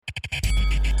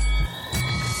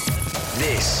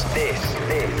This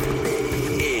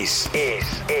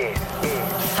is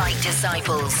Fight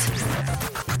Disciples.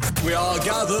 We are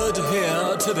gathered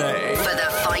here today For the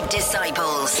Fight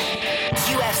Disciples.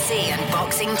 UFC and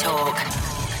boxing talk.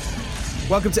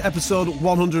 Welcome to episode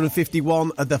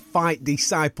 151 of the Fight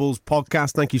Disciples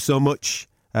podcast. Thank you so much.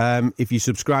 If you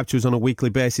subscribe to us on a weekly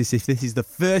basis, if this is the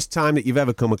first time that you've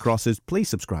ever come across us, please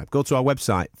subscribe. Go to our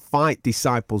website,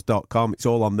 fightdisciples.com. It's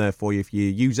all on there for you. If you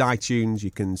use iTunes,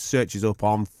 you can search us up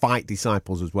on Fight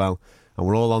Disciples as well. And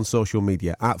we're all on social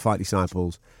media, at Fight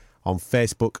Disciples, on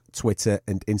Facebook, Twitter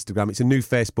and Instagram. It's a new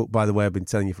Facebook, by the way. I've been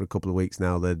telling you for a couple of weeks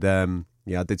now that,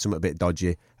 I did something a bit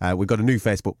dodgy. We've got a new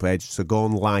Facebook page, so go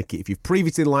and like it. If you've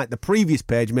previously liked the previous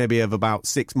page, maybe of about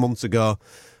 6 months ago,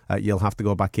 you'll have to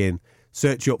go back in.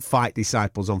 Search up Fight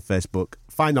Disciples on Facebook,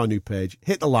 find our new page,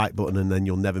 hit the like button, and then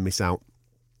you'll never miss out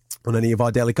on any of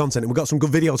our daily content. And we've got some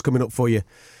good videos coming up for you,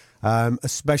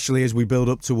 especially as we build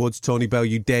up towards Tony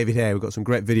Bellew, David Haye. We've got some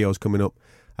great videos coming up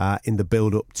in the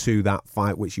build-up to that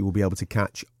fight, which you will be able to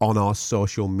catch on our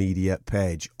social media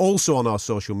page. Also on our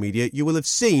social media, you will have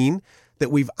seen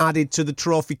that we've added to the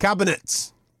trophy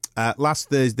cabinets. Last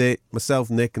Thursday, myself,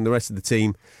 Nick, and the rest of the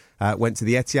team went to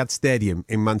the Etihad Stadium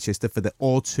in Manchester for the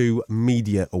O2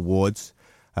 Media Awards.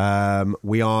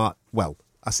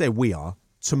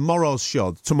 Tomorrow's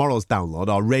show, tomorrow's download,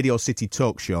 our Radio City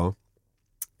Talk Show,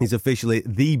 is officially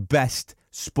the best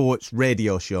sports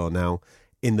radio show now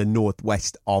in the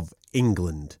northwest of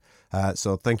England.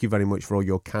 So thank you very much for all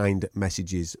your kind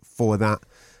messages for that.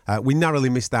 We narrowly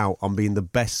missed out on being the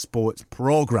best sports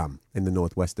programme in the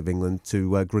northwest of England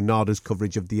to Granada's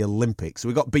coverage of the Olympics. So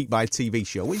we got beat by a TV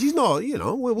show, which is not,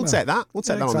 we'll take that. We'll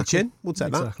take that on the chin. We'll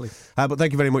take that. But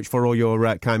thank you very much for all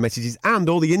your kind messages and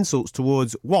all the insults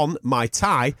towards, one, my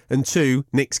tie, and two,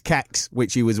 Nick's kecks,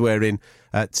 which he was wearing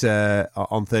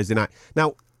on Thursday night.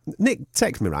 Now, Nick,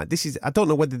 text me, right? I don't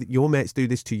know whether your mates do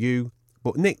this to you,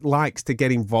 but Nick likes to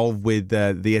get involved with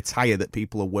the attire that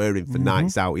people are wearing for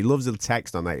nights out. He loves a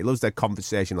text on that. He loves their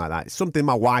conversation like that. It's something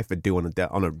my wife would do on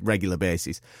a regular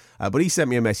basis. But he sent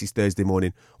me a message Thursday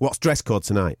morning. What's dress code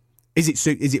tonight? Is it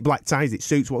suit? Is it black tie? Is it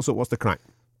suits? What's up? What's the crack?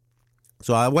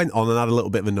 So I went on and had a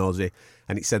little bit of a nosy,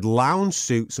 and it said lounge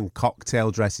suits and cocktail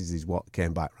dresses is what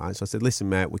came back, right? So I said, listen,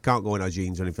 mate, we can't go in our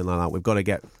jeans or anything like that. We've got to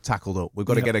get tackled up. We've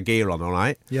got to get our gear on, all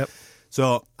right? Yep.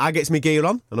 So I gets my gear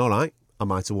on, and all right, I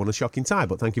might have won a shocking tie,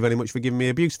 but thank you very much for giving me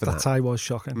abuse for that. That tie was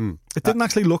shocking. It didn't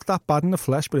actually look that bad in the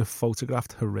flesh, but it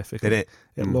photographed horrific. Did it?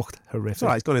 It looked horrific. It's all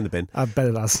right, it's gone in the bin. I bet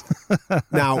it has.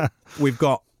 Now, we've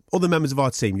got other members of our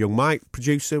team. Young Mike,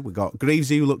 producer. We've got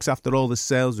Greavesy, who looks after all the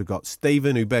sales. We've got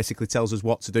Stephen, who basically tells us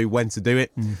what to do, when to do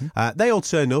it. They all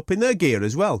turn up in their gear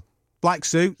as well. Black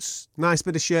suits, nice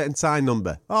bit of shirt and tie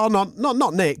number. Oh,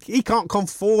 not Nick. He can't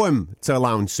conform to a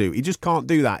lounge suit. He just can't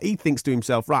do that. He thinks to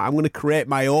himself, right, I'm going to create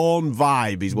my own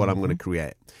vibe is what I'm going to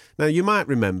create. Now, you might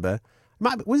remember,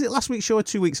 was it last week's show or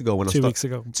 2 weeks ago? 2 weeks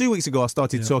ago. 2 weeks ago, I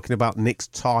started talking about Nick's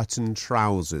tartan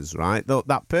trousers, right?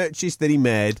 That purchase that he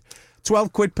made,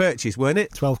 12 quid purchase, weren't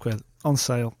it? 12 quid on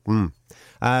sale.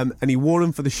 And he wore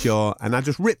them for the show, and I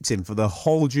just ripped him for the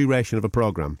whole duration of a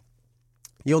programme.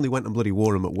 He only went and bloody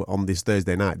wore them on this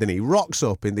Thursday night, didn't he? He rocks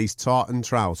up in these tartan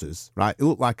trousers, right? He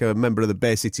looked like a member of the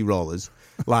Bay City Rollers,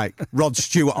 like Rod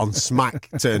Stewart on Smack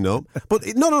turned up. But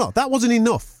no, that wasn't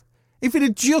enough. If it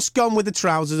had just gone with the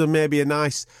trousers and maybe a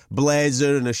nice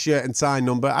blazer and a shirt and tie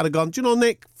number, I'd have gone, do you know,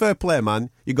 Nick, fair play,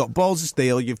 man. You've got balls of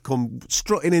steel. You've come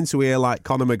strutting into here like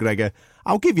Conor McGregor.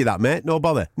 I'll give you that, mate. No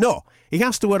bother. No, he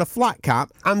has to wear a flat cap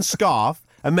and scarf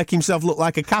and make himself look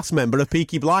like a cast member of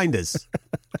Peaky Blinders.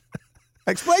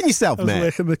 Explain yourself, mate. I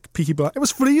was working the Peaky Blinders. It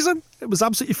was freezing. It was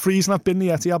absolutely freezing. I've been to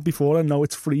the Etihad before. I know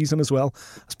it's freezing as well,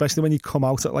 especially when you come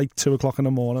out at like 2 o'clock in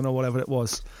the morning or whatever it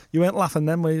was. You weren't laughing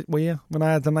then, were you? When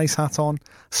I had the nice hat on,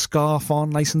 scarf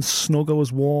on, nice and snug, I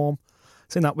was warm.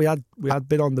 Saying that we had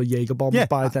been on the Jaeger bombs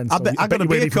by then. So I got a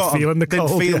beer coat on.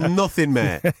 Didn't feel nothing,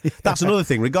 mate. Yeah. That's another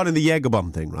thing regarding the Jaeger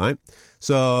bomb thing, right?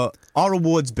 So our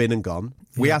award's been and gone.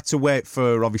 We had to wait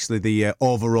for, obviously, the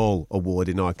overall award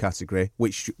in our category,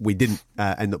 which we didn't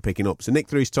end up picking up. So Nick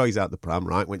threw his toys out the pram,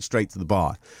 right, went straight to the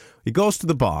bar. He goes to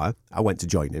the bar. I went to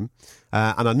join him,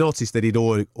 and I noticed that he'd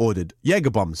ordered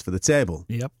Jaeger bombs for the table.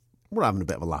 Yep. We're having a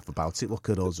bit of a laugh about it. Look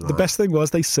at us, right? The best thing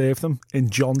was they served them in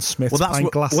John Smith's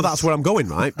pint glasses. Well, that's where I'm going,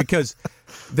 right? Because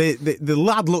the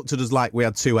lad looked at us like we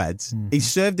had two heads. He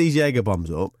served these Jaeger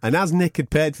bombs up, and as Nick had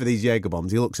paid for these Jaeger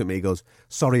bombs, he looks at me, he goes,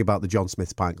 sorry about the John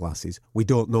Smith's pint glasses. We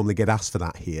don't normally get asked for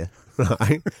that here,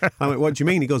 right? I went, what do you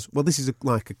mean? He goes, well, this is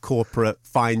like a corporate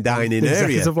fine dining area. The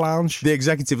executive lounge. The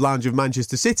executive lounge of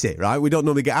Manchester City, right? We don't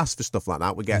normally get asked for stuff like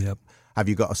that. We get Have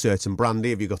you got a certain brandy?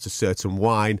 Have you got a certain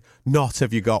wine? Not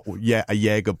have you got a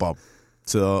Jaeger bomb?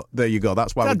 So there you go.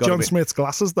 That's why we got John Smith's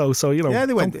glasses, though. So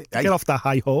they went. Get off that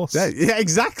high horse. Yeah,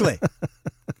 exactly.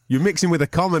 You're mixing with the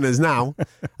commoners now.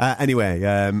 Anyway,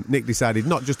 Nick decided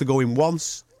not just to go in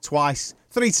once, twice,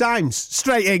 3 times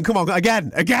straight in. Come on,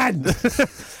 again. Again.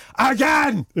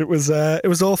 It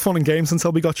was all fun and games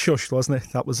until we got shushed, wasn't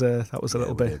it? That was a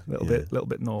little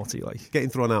bit naughty. Like getting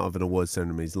thrown out of an awards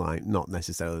ceremony is like not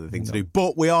necessarily the thing to do.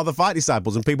 But we are the Fight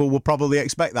Disciples, and people will probably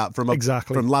expect that from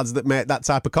lads that make that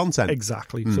type of content.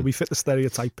 Exactly. So we fit the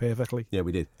stereotype perfectly. Yeah,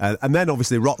 we did. And then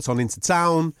obviously rocked on into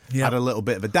town. Had a little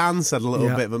bit of a dance. Had a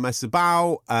little bit of a mess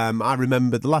about. I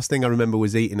remember the last thing I remember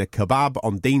was eating a kebab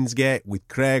on Deansgate with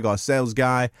Craig, our sales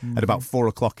guy, at about 4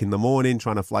 o'clock in the morning,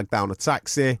 trying to flag down a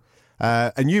taxi.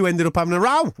 And you ended up having a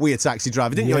row with a taxi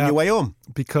driver, didn't you, on your way home?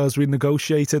 Because we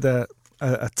negotiated a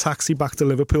taxi back to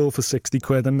Liverpool for 60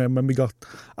 quid, and then when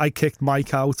I kicked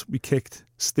Mike out, we kicked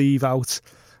Steve out,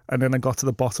 and then I got to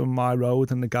the bottom of my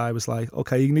road, and the guy was like,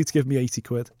 okay, you need to give me 80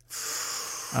 quid.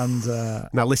 And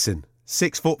now listen,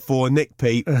 6'4" Nick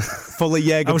Pete, full of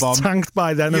Jaeger bomb. I was tanked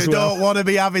by then as well. You don't want to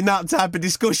be having that type of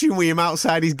discussion with him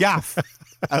outside his gaff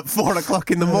at 4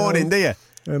 o'clock in the morning, do you?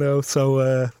 I know,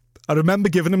 so... I remember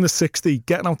giving him the 60,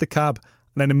 getting out the cab,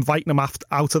 and then inviting him out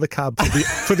of the cab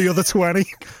for the other 20.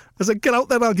 I said, get out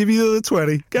then, I'll give you the other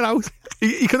 20. Get out.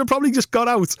 He could have probably just got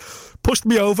out, pushed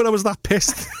me over, I was that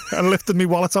pissed, and lifted my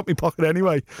wallet out my pocket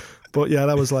anyway. But yeah,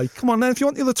 I was like, come on then, if you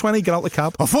want the other 20, get out the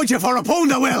cab. I'll foot you for a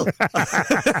pound, I will.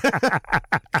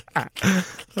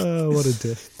 Oh, what a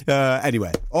dick.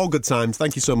 Anyway, all good times.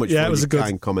 Thank you so much for your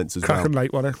kind comments as well. Cracking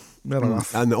night, wasn't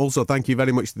it? And also, thank you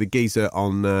very much to the geezer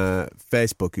on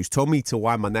Facebook who's told me to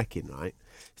wind my neck in, right?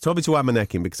 He told me to wind my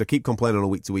neck in because I keep complaining on a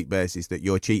week-to-week basis that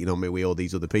you're cheating on me with all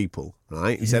these other people,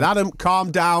 right? He said, Adam,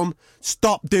 calm down.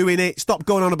 Stop doing it. Stop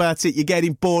going on about it. You're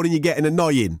getting bored and you're getting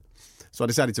annoying. So I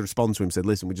decided to respond to him, said,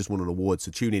 listen, we just won an award,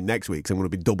 so tune in next week because I'm going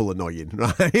to be double annoying,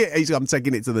 right? I'm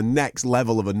taking it to the next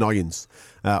level of annoyance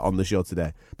on the show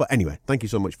today. But anyway, thank you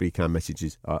so much for your kind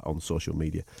messages on social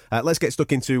media. Let's get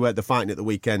stuck into the fighting at the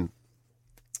weekend.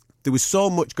 There was so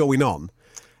much going on.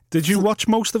 Did you watch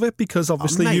most of it? Because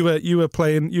obviously you were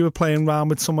playing around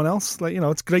with someone else. Like,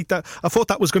 it's great that I thought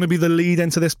that was going to be the lead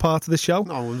into this part of the show.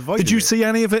 No, did you see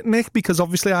any of it, Nick? Because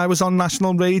obviously I was on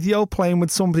national radio playing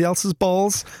with somebody else's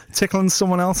balls, tickling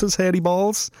someone else's hairy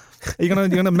balls. Are you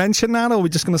gonna mention that, or are we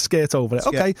just gonna skate over it?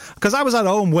 Okay, because I was at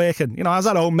home working. I was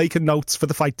at home making notes for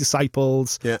the Fight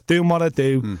Disciples, doing what I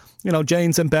do.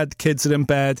 Jane's in bed, kids are in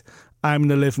bed. I'm in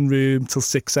the living room till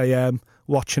 6 a.m.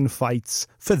 watching fights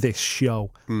for this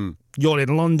show. You're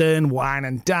in London, wine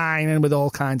and dining with all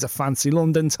kinds of fancy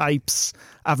London types,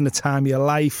 having the time of your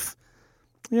life.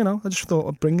 I just thought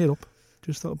I'd bring it up.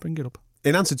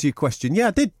 In answer to your question,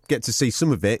 I did get to see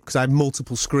some of it because I had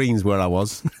multiple screens where I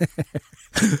was.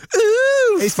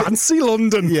 Ooh, it's fancy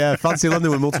London. Yeah, fancy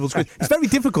London with multiple screens. It's very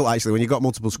difficult, actually, when you've got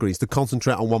multiple screens to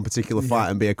concentrate on one particular fight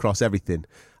and be across everything.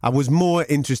 I was more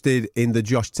interested in the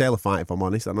Josh Taylor fight, if I'm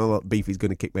honest. I know that Beefy's going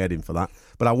to kick my head in for that.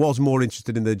 But I was more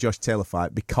interested in the Josh Taylor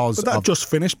fight because But that just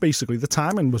finished, basically. The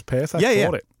timing was perfect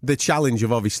for it. The challenge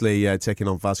of obviously taking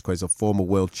on Vasquez, a former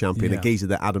world champion, a geezer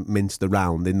that hadn't minced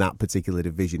around in that particular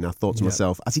division. I thought to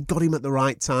myself, has he got him at the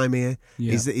right time here?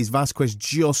 Yeah. Is Vasquez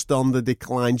just on the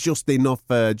decline, just enough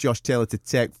for Josh Taylor to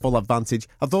take full advantage?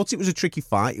 I thought it was a tricky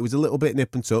fight. It was a little bit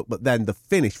nip and tuck, but then the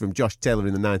finish from Josh Taylor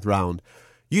in the 9th round,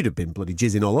 you'd have been bloody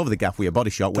jizzing all over the gaff with your body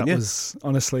shot, wouldn't you? That was,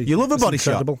 honestly... You love a body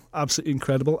shot. Absolutely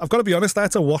incredible. I've got to be honest, I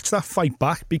had to watch that fight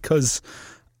back because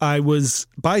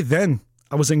by then,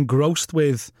 I was engrossed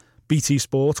with BT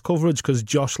Sports coverage because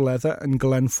Josh Leather and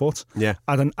Glenn Foot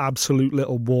had an absolute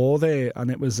little war there, and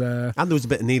it was... and there was a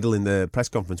bit of needle in the press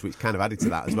conference, which kind of added to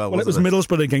that as well, Well, it was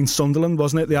Middlesbrough against Sunderland,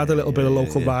 wasn't it? They had a little bit of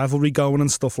local rivalry going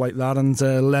and stuff like that, and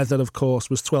Leather, of course,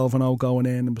 was 12-0 going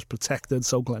in and was protected,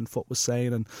 so Glenn Foot was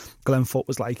saying, and Glenn Foot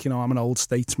was like, I'm an old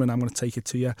statesman, I'm going to take it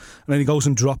to you. And then he goes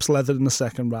and drops Leather in the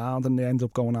second round, and they end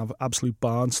up going to have absolute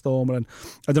barnstormer, and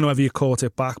I don't know if you caught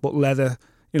it back, but Leather...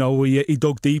 he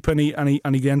dug deep and he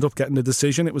ended up getting the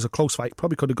decision. It was a close fight.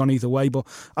 Probably could have gone either way, but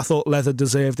I thought Leather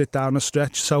deserved it down the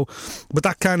stretch. So, but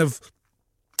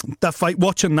that fight,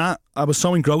 watching that, I was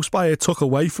so engrossed by it. It took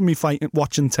away from me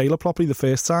watching Taylor properly the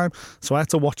first time. So I had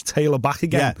to watch Taylor back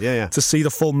again to see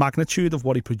the full magnitude of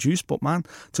what he produced. But man,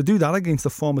 to do that against the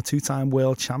former 2-time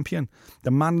world champion,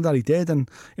 the man that he did,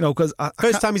 and because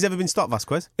first time he's ever been stopped,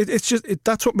 Vasquez.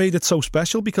 That's what made it so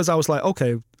special, because I was like,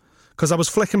 okay. Because I was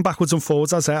flicking backwards and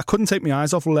forwards. I couldn't take my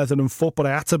eyes off Leather and Foot, but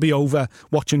I had to be over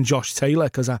watching Josh Taylor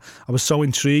because I was so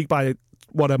intrigued by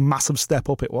what a massive step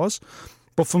up it was.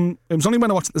 But it was only when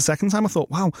I watched it the second time I thought,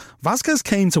 wow, Vasquez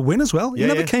came to win as well. He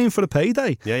never came for a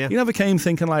payday. Yeah. He never came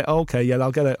thinking like, okay, yeah,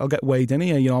 I'll get weighed in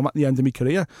here. You know, I'm at the end of my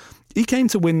career. He came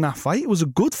to win that fight. It was a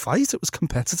good fight. It was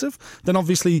competitive. Then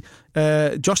obviously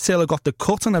Josh Taylor got the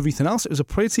cut and everything else. It was a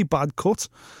pretty bad cut.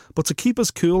 But to keep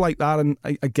us cool like that, and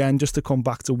again, just to come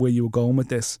back to where you were going with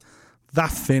this,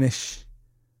 that finish,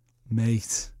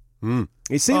 mate.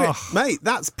 You see it, mate,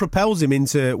 that propels him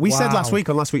into... We said last week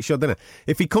on last week's show, didn't it?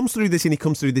 If he comes through this and he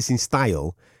comes through this in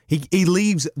style, he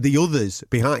leaves the others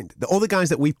behind. The other guys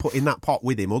that we put in that pot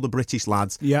with him, all the British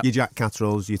lads, your Jack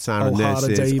Catteralls, your Tyrone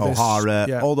Nurses,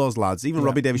 O'Hara, all those lads, even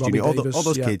Robbie Davis Jr., all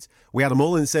those kids, we had them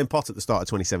all in the same pot at the start of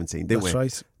 2017, didn't we? That's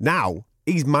right. Now...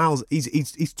 He's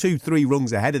 2-3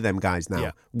 rungs ahead of them guys now.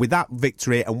 Yeah. With that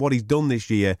victory and what he's done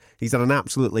this year, he's had an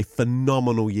absolutely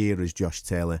phenomenal year as Josh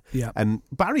Taylor. Yeah. And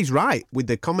Barry's right with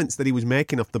the comments that he was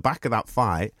making off the back of that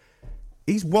fight.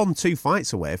 He's 1-2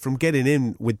 fights away from getting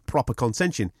in with proper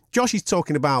contention. Josh is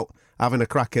talking about having a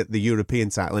crack at the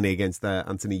European title against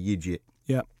Anthony Yigit.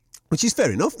 Yeah. Which is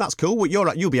fair enough. That's cool.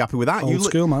 You'll be happy with that. Old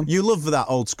school, man. You love that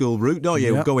old school route, don't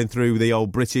you? Yeah. Going through the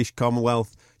old British,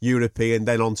 Commonwealth, European,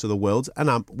 then on to the world.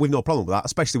 And we've no problem with that,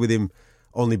 especially with him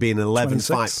only being an 11th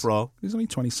fight pro. He's only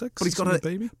 26. But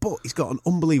he's got an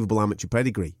unbelievable amateur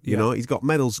pedigree. You know, he's got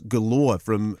medals galore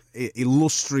from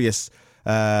illustrious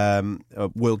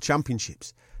world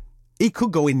championships. He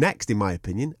could go in next, in my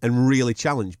opinion, and really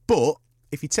challenge. But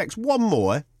if he takes one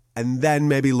more and then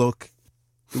maybe look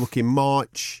in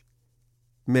March,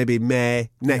 maybe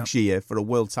May next year for a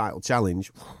world title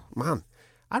challenge, man,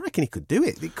 I reckon he could do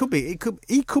it. He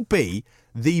could be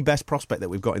the best prospect that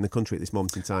we've got in the country at this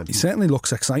moment in time. He certainly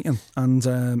looks exciting, and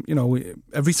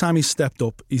every time he's stepped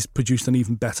up, he's produced an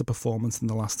even better performance than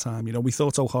the last time. You know, we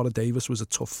thought O'Hara Davis was a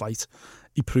tough fight.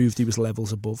 He proved he was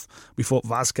levels above. We thought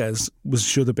Vasquez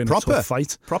should have been a tough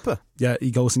fight. Yeah,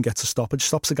 he goes and gets a stoppage.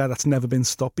 Stops a guy that's never been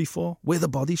stopped before with a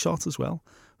body shot as well.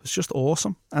 It's just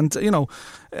awesome. And,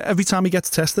 every time he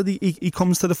gets tested, he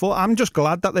comes to the fore. I'm just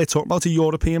glad that they're talking about a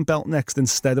European belt next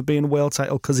instead of being a world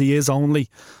title, because he is only,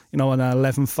 an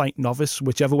 11-fight novice,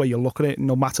 whichever way you look at it.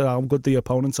 No matter how good the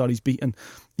opponents are he's beaten,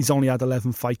 he's only had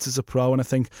 11 fights as a pro. And I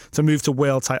think to move to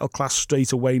world title class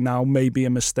straight away now may be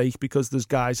a mistake, because there's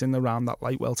guys in around that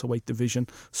light welterweight division,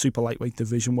 super lightweight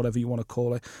division, whatever you want to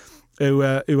call it, who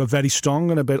are very strong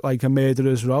and a bit like a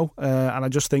murderer's row. And I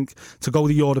just think to go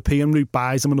the European route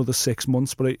buys him another 6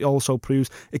 months, but it also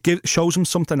shows him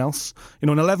something else. In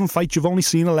 11 fights, you've only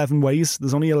seen 11 ways.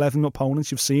 There's only 11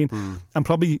 opponents you've seen. And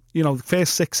probably, the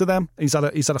first 6 of them, he's had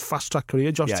a fast-track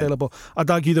career, Josh Taylor, but I'd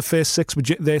argue the first 6 were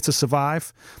there to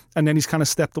survive. And then he's kind of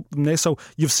stepped up from there. So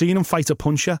you've seen him fight a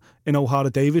puncher in O'Hara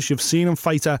Davis. You've seen him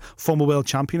fight a former world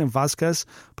champion in Vasquez.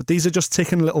 But these are just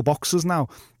ticking little boxes now.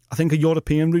 I think a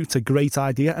European route's a great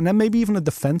idea, and then maybe even a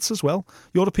defence as well.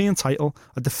 European title,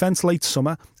 a defence late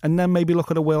summer, and then maybe look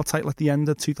at a world title at the end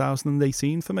of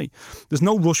 2018 for me. There's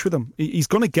no rush with him. He's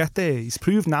going to get there. He's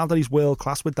proved now that he's world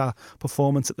class with that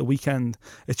performance at the weekend.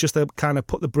 It's just to kind of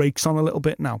put the brakes on a little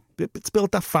bit now. It's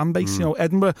built that fan base.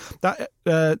 Edinburgh,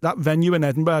 that venue in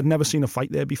Edinburgh, I'd never seen a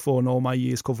fight there before in all my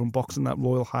years covering boxing, that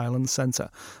Royal Highlands Centre.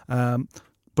 But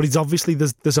it's obviously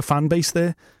there's a fan base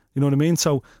there. You know what I mean?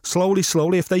 So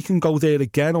slowly, if they can go there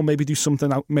again, or maybe do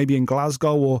something out maybe in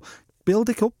Glasgow, or build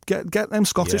it up, get them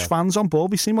Scottish fans on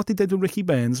board. We've seen what they did with Ricky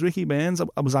Burns. Ricky Burns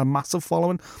was a massive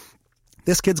following.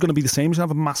 This kid's going to be the same. He's going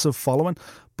to have a massive following.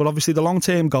 But obviously the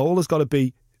long-term goal has got to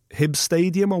be Hibs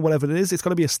Stadium or whatever it is. It's got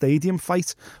to be a stadium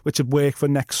fight, which would work for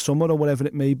next summer or whatever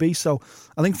it may be. So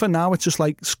I think for now it's just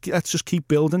like, let's just keep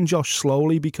building Josh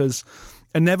slowly, because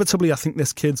inevitably I think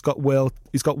this kid's got world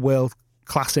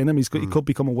class in him. He could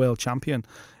become a world champion.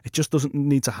 It just doesn't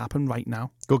need to happen right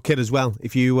now. Good kid as well.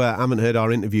 If you haven't heard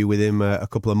our interview with him a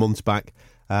couple of months back,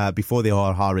 before the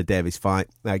O'Hara Davis fight,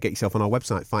 get yourself on our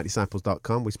website,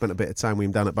 fightdisciples.com. We spent a bit of time with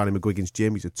him down at Barry McGuigan's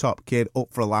gym. He's a top kid, up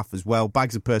for a laugh as well.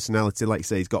 Bags of personality, like you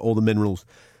say. He's got all the minerals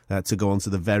to go on to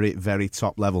the very, very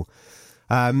top level.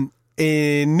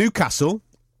 In Newcastle,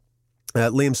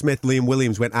 Liam Smith, Liam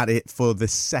Williams went at it for the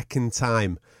second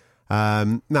time.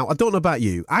 Now, I don't know about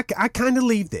you. I kind of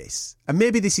leave this, and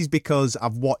maybe this is because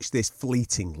I've watched this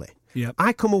fleetingly. Yep.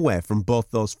 I come away from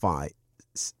both those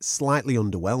fights slightly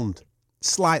underwhelmed.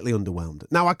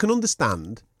 Now, I can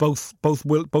understand both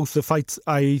the fights,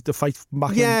 i.e. the fight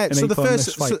back in so April,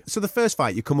 the first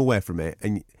fight, you come away from it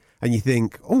and you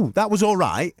think, oh, that was all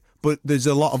right, but there's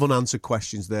a lot of unanswered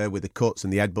questions there with the cuts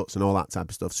and the headbutts and all that type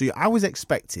of stuff. So I was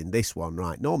expecting this one,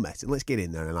 right? No messing. Let's get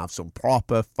in there and have some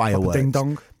proper fireworks. Ding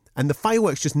dong. And the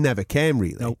fireworks just never came,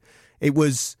 really. Nope. It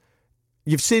was,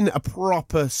 you've seen a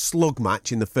proper slug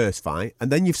match in the first fight, and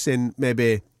then you've seen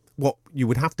maybe what you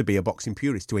would have to be a boxing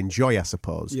purist to enjoy, I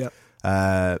suppose. Yeah.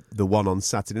 The one on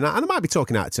Saturday night. And I might be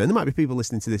talking out of turn. There might be people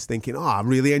listening to this thinking, oh, I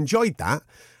really enjoyed that.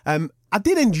 I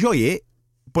did enjoy it,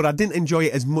 but I didn't enjoy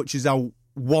it as much as I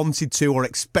wanted to or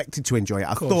expected to enjoy it.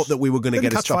 I thought that we were going to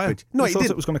get a stoppage. No, it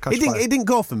didn't. It was going to catch fire. It didn't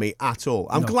go for me at all.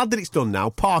 I'm glad that it's done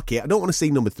now. Park it. I don't want to see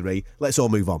number 3. Let's all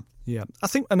move on. Yeah. I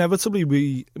think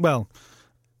inevitably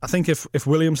I think if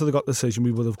Williams had got the decision,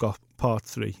 we would have got part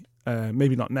 3.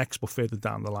 Maybe not next, but further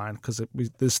down the line, because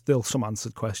there's still some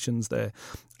answered questions there.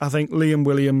 I think Liam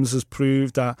Williams has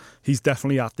proved that he's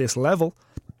definitely at this level.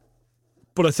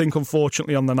 But I think,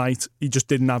 unfortunately, on the night, he just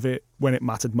didn't have it when it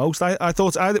mattered most. I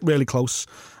thought I had it really close.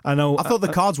 I thought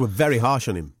the cards were very harsh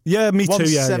on him. Yeah, me too.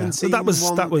 Yeah, 17, that was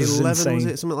 11, insane. Was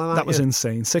it? Something like that. That was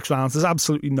insane. 6 rounds. There's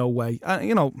absolutely no way.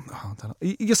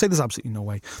 You say there's absolutely no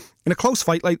way. In a close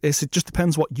fight like this, it just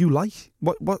depends what you like.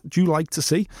 What do you like to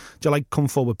see? Do you like come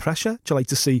forward pressure? Do you like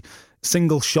to see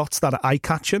single shots that are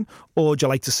eye-catching, or do you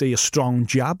like to see a strong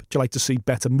jab? Do you like to see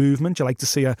better movement? Do you like to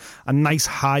see a nice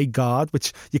high guard,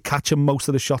 which you're catching most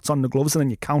of the shots on the gloves and then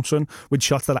you're countering with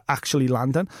shots that are actually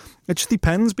landing? It just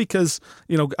depends, because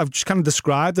I've just kind of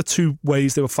described the 2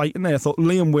 ways they were fighting there. I thought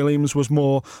Liam Williams was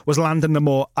landing the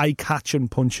more eye-catching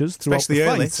punches throughout the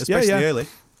fight. Especially early.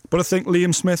 But I think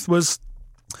Liam Smith was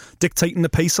dictating the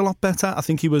pace a lot better. I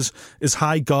think he was his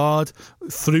high guard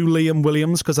through Liam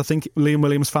Williams, because I think Liam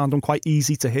Williams found him quite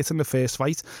easy to hit in the first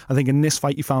fight. I think in this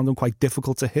fight he found him quite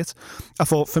difficult to hit. I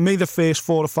thought for me the first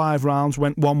 4 or 5 rounds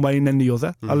went one way and then the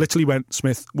other. I literally went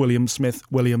Smith, Williams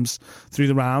through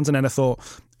the rounds, and then I thought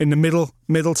in the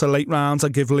middle to late rounds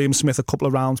I'd give Liam Smith a couple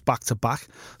of rounds back to back.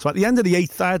 So at the end of the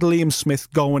 8th I had Liam Smith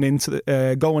going into the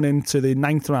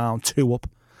 9th round 2 up.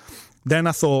 Then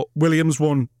I thought Williams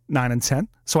won 9 and 10,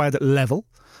 so I had it level.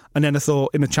 And then I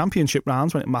thought in the championship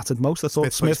rounds, when it mattered most, I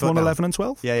thought Smith won 11 and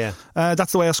 12. Yeah.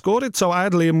 That's the way I scored it. So I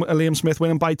had Liam Smith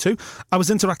winning by 2. I was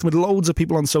interacting with loads of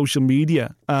people on social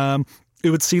media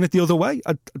who had seen it the other way.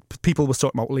 People were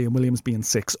talking about Liam Williams being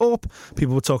 6 up.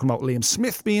 People were talking about Liam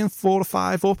Smith being 4 or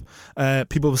 5 up.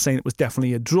 People were saying it was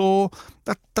definitely a draw.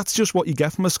 That's just what you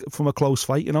get from a close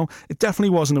fight, It definitely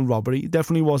wasn't a robbery. It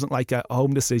definitely wasn't like a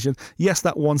home decision. Yes,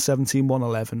 that 117,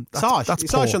 111. It's harsh.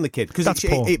 It's harsh on the kid, because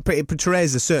it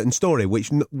portrays a certain story which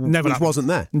wasn't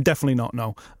there. Definitely not,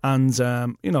 no. And,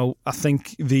 I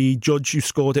think the judge who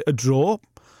scored it a draw,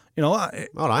 all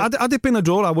right. Had it been a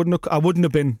draw, I wouldn't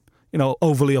have been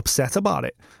overly upset about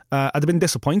it. I'd have been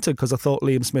disappointed, because I thought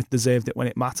Liam Smith deserved it when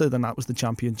it mattered, and that was the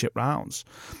championship rounds.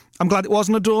 I'm glad it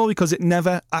wasn't a draw, because it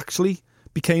never actually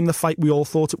became the fight we all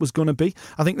thought it was going to be.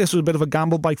 I think this was a bit of a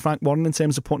gamble by Frank Warren in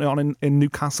terms of putting it on in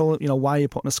Newcastle. Why are you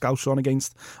putting a Scouser on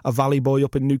against a Valley boy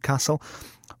up in Newcastle?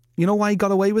 You know why he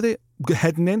got away with it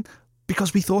heading in?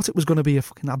 Because we thought it was going to be a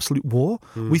fucking absolute war.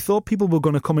 We thought people were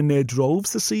going to come in their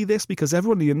droves to see this, because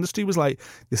everyone in the industry was like,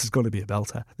 this is going to be a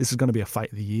belter. This is going to be a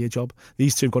fight of the year job.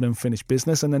 These two have got unfinished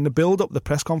business. And then the build-up, the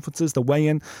press conferences, the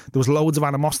weigh-in, there was loads of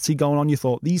animosity going on. You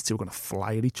thought these two were going to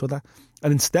fly at each other.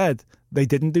 And instead, they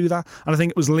didn't do that. And I think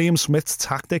it was Liam Smith's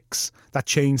tactics that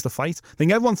changed the fight. I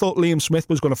think everyone thought Liam Smith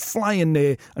was going to fly in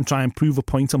there and try and prove a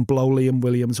point and blow Liam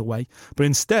Williams away. But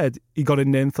instead, he got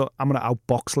in there and thought, I'm going to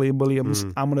outbox Liam Williams.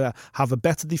 I'm going to have a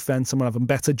better defence. I'm going to have a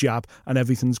better jab, and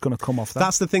everything's going to come off that.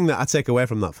 That's the thing that I take away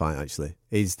from that fight, actually,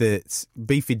 is that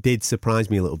Beefy did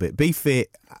surprise me a little bit. Beefy,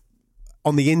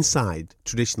 on the inside,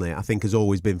 traditionally, I think has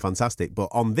always been fantastic. But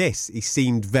on this, he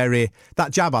seemed that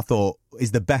jab, I thought,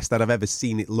 is the best that I've ever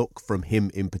seen it look from him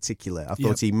in particular. I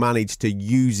thought he managed to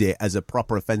use it as a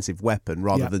proper offensive weapon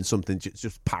rather than something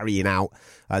just parrying out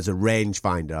as a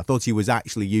rangefinder. I thought he was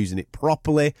actually using it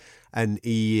properly. And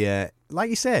he, like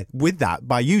you said, with that,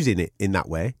 by using it in that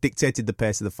way, dictated the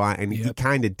pace of the fight, and he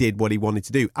kind of did what he wanted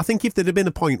to do. I think if there'd have been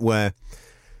a point where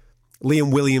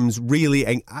Liam Williams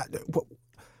really...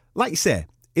 Like you say,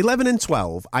 11 and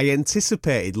 12, I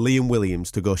anticipated Liam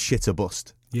Williams to go shit or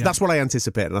bust. Yeah. That's what I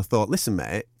anticipated. And I thought, listen,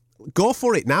 mate, go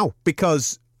for it now,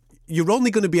 because you're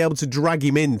only going to be able to drag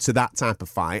him into that type of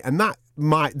fight, and that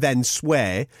might then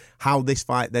sway how this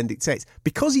fight then dictates.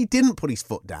 Because he didn't put his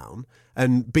foot down,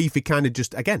 and Beefy kind of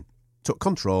just, again, took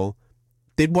control,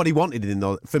 did what he wanted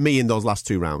for me in those last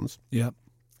 2 rounds. Yeah.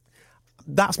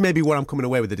 That's maybe where I'm coming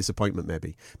away with the disappointment,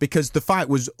 maybe. Because the fight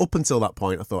was, up until that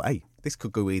point, I thought, hey, this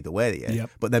could go either way. Yeah?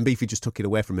 But then Beefy just took it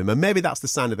away from him. And maybe that's the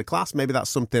sign of the class. Maybe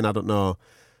that's something, I don't know,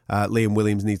 Liam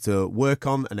Williams needs to work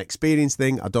on, an experience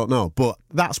thing. I don't know. But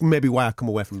that's maybe why I come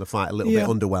away from the fight a little bit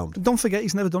underwhelmed. Don't forget,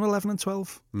 he's never done 11 and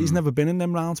 12. He's never been in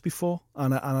them rounds before.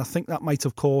 And I think that might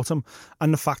have caught him.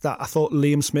 And the fact that I thought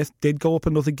Liam Smith did go up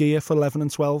another gear for 11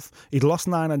 and 12. He'd lost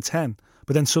 9 and 10. But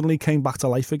but then suddenly came back to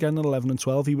life again in 11 and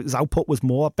 12. His output was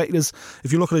more. I bet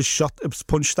if you look at his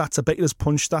punch stats, I bet his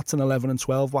punch stats in 11 and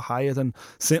 12 were higher than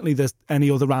certainly any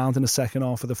other round in the second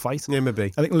half of the fight. Yeah,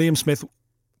 maybe. I think Liam Smith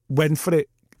went for it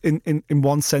in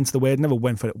one sense of the word. Never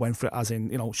went for it as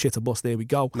in, shit a bust, there we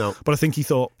go. No. But I think he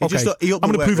thought, He I'm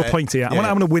going to prove a point here. I'm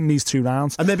going to win these 2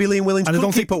 rounds. And maybe Liam Williams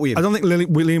couldn't keep up with him. I don't think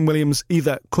Liam Williams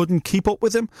either couldn't keep up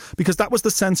with him, because that was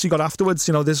the sense you got afterwards.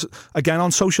 There's, again,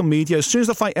 on social media, as soon as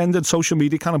the fight ended, social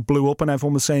media kind of blew up and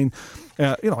everyone was saying,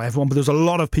 everyone, but there's a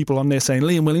lot of people on there saying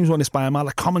Liam Williams won this by a mile.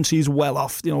 The commentary is well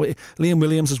off. Liam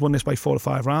Williams has won this by 4 to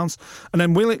 5 rounds. And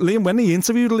then when he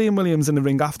interviewed Liam Williams in the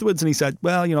ring afterwards, and he said,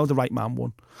 well, the right man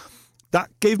won. That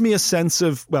gave me a sense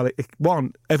of,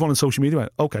 everyone on social media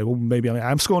went, okay, well, maybe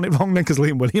I'm scoring it wrong then, because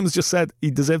Liam Williams just said he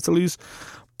deserved to lose.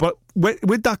 But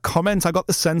with that comment, I got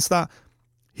the sense that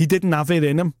he didn't have it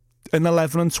in him in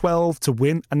 11 and 12 to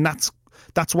win. And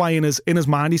that's why in his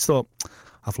mind, he thought,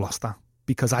 I've lost that.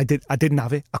 Because I didn't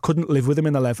have it. I couldn't live with him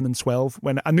in 11 and 12.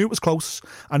 When I knew it was close,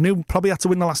 I knew probably had to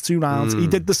win the last 2 rounds. He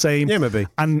did the same. Yeah, maybe.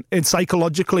 And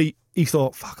psychologically, he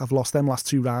thought, fuck, I've lost them last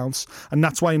 2 rounds. And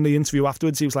that's why in the interview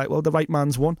afterwards, he was like, well, the right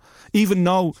man's won. Even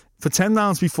though for 10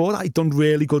 rounds before that, he'd done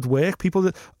really good work. People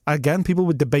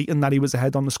were debating that he was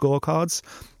ahead on the scorecards.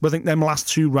 But I think them last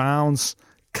 2 rounds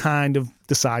kind of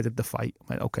decided the fight.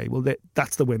 Like, okay, well,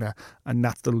 that's the winner and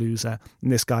that's the loser.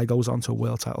 And this guy goes on to a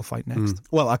world title fight next.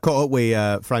 Well, I caught up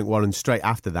with Frank Warren straight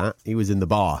after that. He was in the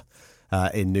bar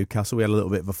in Newcastle. We had a little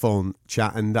bit of a phone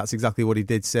chat, and that's exactly what he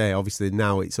did say. Obviously,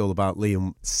 now it's all about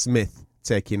Liam Smith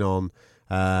taking on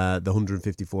the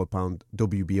 154-pound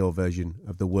WBO version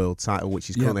of the world title, which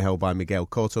is currently held by Miguel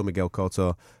Cotto. Miguel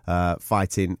Cotto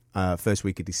fighting first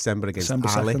week of December against December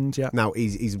Ali. 2nd, yeah. Now,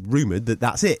 he's rumoured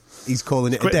that's it. He's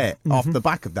calling it a day off the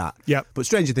back of that. Yeah. But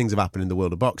stranger things have happened in the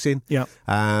world of boxing. Yeah.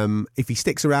 If he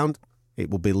sticks around, it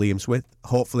will be Liam Smith,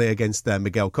 hopefully against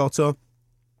Miguel Cotto.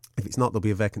 If it's not, there'll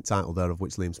be a vacant title there, of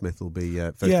which Liam Smith will be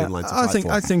first in line to fight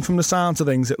for. I think from the sound of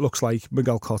things, it looks like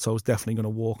Miguel Cotto is definitely going to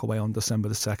walk away on December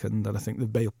the 2nd, and I think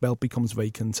the belt becomes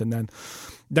vacant, and then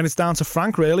it's down to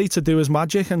Frank really to do his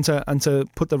magic and to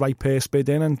put the right purse bid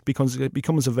in, and it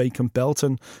becomes a vacant belt,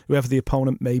 and whoever the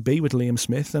opponent may be with Liam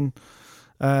Smith, and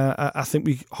I think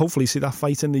we hopefully see that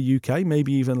fight in the UK,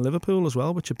 maybe even Liverpool as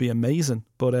well, which would be amazing.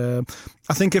 But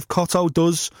I think if Cotto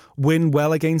does win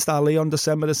well against Ali on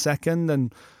December the 2nd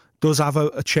and does have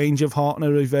a change of heart and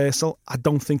a reversal, I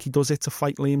don't think he does it to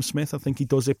fight Liam Smith. I think he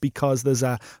does it because there's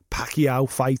a Pacquiao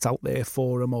fight out there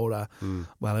for him, or well,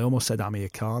 I almost said Amir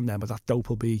Khan then, but that dope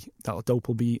will be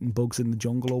eating bugs in the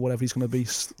jungle or whatever he's going to be,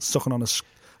 sucking on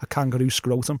a kangaroo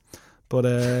scrotum. But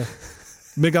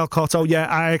Miguel Cotto,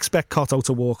 I expect Cotto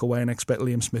to walk away and expect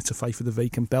Liam Smith to fight for the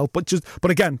vacant belt. But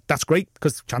again, that's great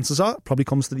because chances are it probably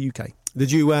comes to the UK. Did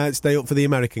you stay up for the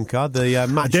American card, the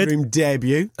Matchroom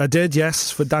debut? I did, yes,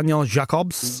 for Daniel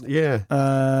Jacobs. Yeah.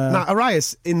 Now,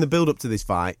 Arias, in the build-up to this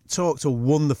fight, talked a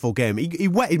wonderful game. He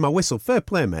wetted my whistle. Fair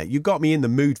play, mate. You got me in the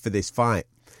mood for this fight.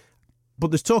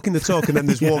 But there's talking the talk and then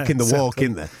there's walking the walk,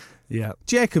 isn't there? Yeah.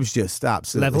 Jacobs just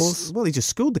absolutely... Levels? Well, he just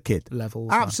schooled the kid. Levels.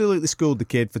 Absolutely schooled the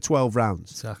kid for 12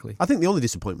 rounds. Exactly. I think the only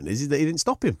disappointment is that he didn't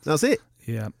stop him. That's it.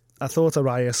 Yeah. I thought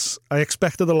Arias, I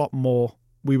expected a lot more.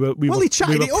 He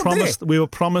chatted it up, didn't he? We were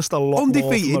promised a lot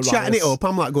Undefeated, more chatting it up.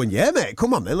 I'm like going, yeah, mate,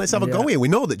 come on then, let's have a go here. We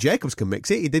know that Jacobs can mix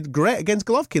it. He did great against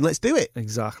Golovkin. Let's do it.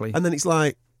 Exactly. And then it's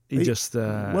like... He just...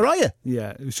 where are you?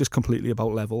 Yeah, it was just completely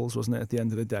about levels, wasn't it? At the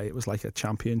end of the day, it was like a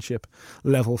championship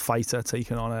level fighter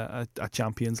taking on a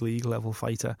Champions League level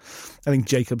fighter. I think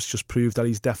Jacobs just proved that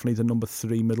he's definitely the number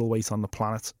 3 middleweight on the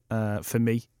planet for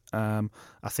me.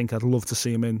 I think I'd love to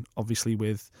see him in, obviously,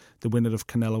 with the winner of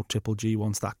Canelo Triple G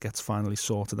once that gets finally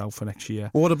sorted out for next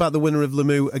year. What about the winner of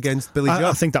Lemieux against Billy Joe?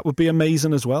 I think that would be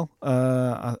amazing as well.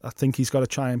 I think he's got to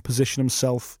try and position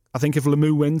himself. I think if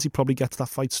Lemieux wins, he probably gets that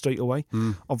fight straight away.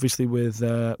 Obviously, with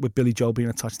Billy Joe being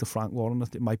attached to Frank Warren,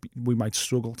 we might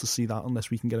struggle to see that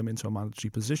unless we can get him into a mandatory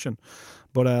position.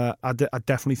 But I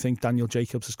definitely think Daniel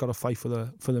Jacobs has got to fight for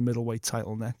the middleweight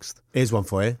title next. Here's one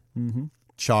for you.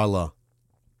 Charlo.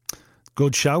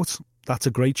 Good shout. That's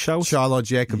a great shout. Charlo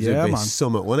Jacobs would be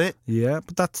summit, wouldn't it? Yeah,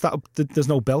 but there's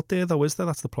no belt there though, is there?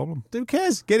 That's the problem. Who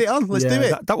cares? Get it on. Let's do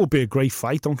it. That would be a great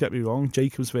fight, don't get me wrong.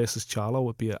 Jacobs versus Charlo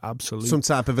would be an absolute... Some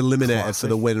type of eliminator for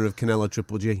the winner of Canelo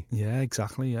Triple G. Yeah,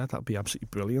 exactly. Yeah, that'd be absolutely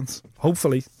brilliant.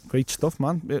 Hopefully. Great stuff,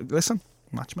 man. Listen,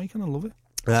 matchmaking, I love it.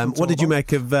 What did you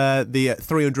make of the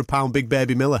 300-pound Big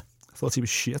Baby Miller? I thought he was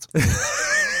shit.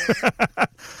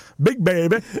 Big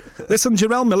baby. Listen,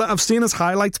 Jarrell Miller, I've seen his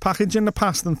highlights package in the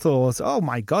past and thought, oh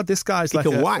my God, this guy's like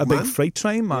a big freight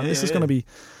train, man. This is going to be...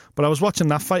 But I was watching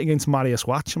that fight against Marius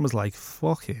Watch and was like,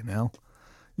 fucking hell.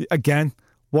 Again,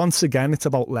 once again, it's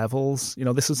about levels. You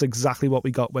know, this is exactly what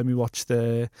we got when we watched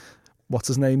what's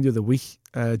his name the other week,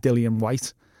 Dillian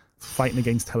White fighting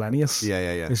against Hellenius. Yeah.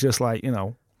 It's just like, you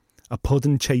know, a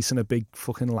pudding chasing a big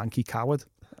fucking lanky coward.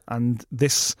 And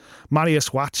this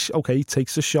Mariusz Wach, okay, he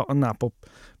takes a shot on that, but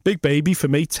Big Baby, for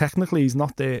me, technically, he's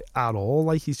not there at all.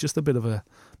 Like, he's just a bit of a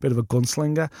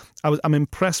gunslinger. I'm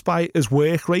impressed by his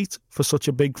work rate for such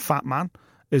a big fat man.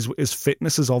 His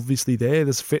fitness is obviously there.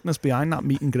 There's fitness behind that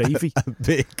meat and gravy. A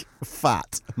big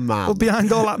fat man. Well,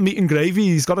 behind all that meat and gravy,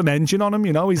 he's got an engine on him.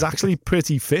 You know, he's actually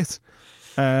pretty fit,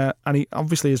 and he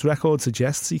obviously his record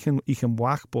suggests he can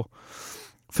whack. But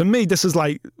for me, this is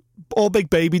like all Big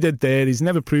Baby did there. He's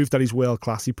never proved that he's world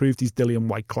class. He proved he's Dillian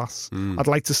White class. I'd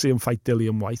like to see him fight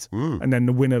Dillian White, and then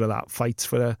the winner of that fights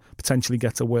potentially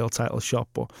gets a world title shot.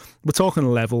 But we're talking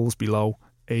levels below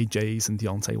AJ's and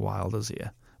Deontay Wilder's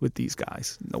here with these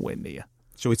guys. Nowhere near.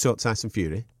 Shall we talk Tyson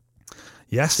Fury?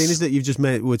 Yes. Seeing as that you've just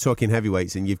we're talking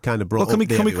heavyweights and you've kind of brought can we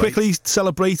heavyweights. quickly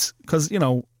celebrate? Because, you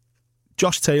know,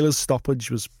 Josh Taylor's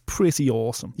stoppage was pretty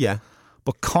awesome. Yeah.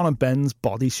 But Conor Benn's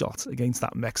body shot against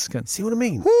that Mexican. See what I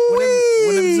mean?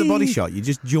 Whenever there's a body shot, you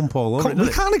just jump all over it. We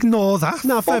can't ignore that.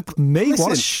 No, Fuck me, listen,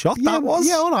 what a shot that was.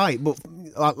 Yeah, all right, but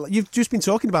you've just been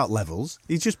talking about levels.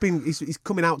 He's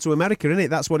coming out to America, isn't it?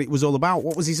 That's what it was all about.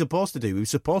 What was he supposed to do? He was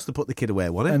supposed to put the kid away,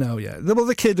 wasn't he? I know, yeah. Well,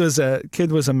 the kid was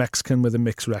a Mexican with a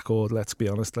mixed record. Let's be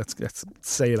honest. Let's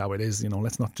say it how it is. You know,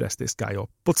 let's not dress this guy up.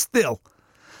 But still,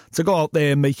 to go out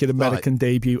there and make your American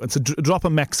debut and to drop a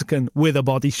Mexican with a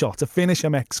body shot, to finish a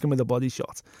Mexican with a body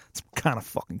shot, it's kind of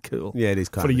fucking cool. Yeah, it is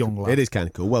kind for of a young lad. It is kind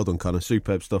of cool. Well done, Conor.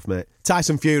 Superb stuff, mate.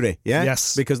 Tyson Fury, yeah?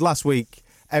 Yes. Because last week,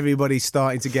 everybody's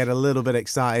starting to get a little bit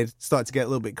excited, starting to get a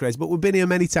little bit crazy. But we've been here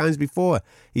many times before.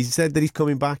 He's said that he's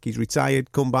coming back. He's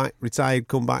retired, come back, retired,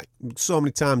 come back. So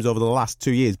many times over the last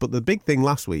 2 years. But the big thing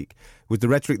last week was the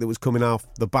rhetoric that was coming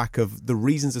off the back of the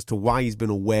reasons as to why he's been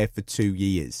away for 2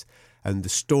 years. And the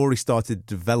story started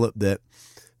to develop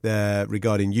that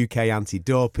regarding UK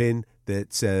anti-doping, that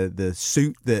the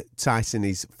suit that Tyson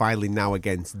is filing now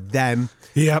against them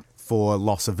for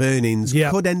loss of earnings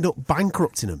could end up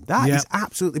bankrupting them. That is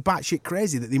absolutely batshit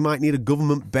crazy that they might need a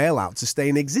government bailout to stay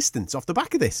in existence off the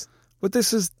back of this. But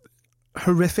this is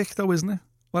horrific, though, isn't it?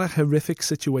 What a horrific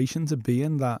situation to be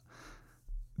in, that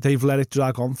they've let it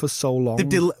drag on for so long.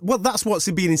 Well, that's what's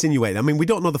being insinuated. I mean, we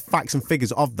don't know the facts and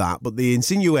figures of that, but the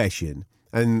insinuation,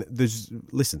 and there's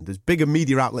bigger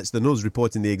media outlets than us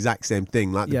reporting the exact same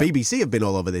thing. Like the BBC have been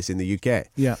all over this in the UK.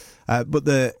 Yeah. But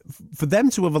for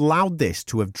them to have allowed this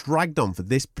to have dragged on for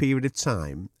this period of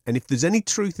time, and if there's any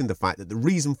truth in the fact that the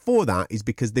reason for that is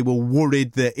because they were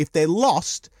worried that if they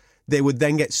lost, they would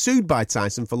then get sued by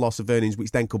Tyson for loss of earnings,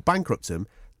 which then could bankrupt them.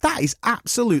 That is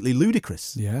absolutely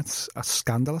ludicrous. Yeah, it's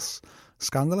scandalous.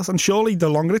 Scandalous. And surely the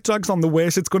longer it drags on, the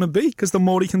worse it's going to be, because the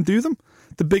more he can do them,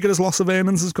 the bigger his loss of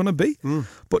earnings is going to be.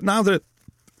 But now that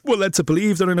we're led to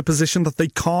believe they're in a position that they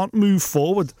can't move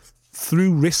forward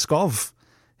through risk of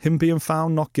him being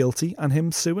found not guilty and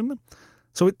him suing them.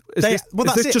 So is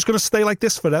this just going to stay like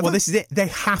this forever? Well, this is it. They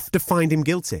have to find him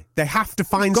guilty. They have to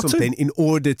find something in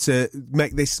order to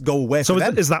make this go away for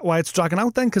them. Is that why it's dragging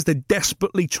out then? Because they're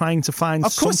desperately trying to find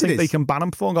something they can ban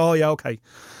him for. And go, oh, yeah, okay.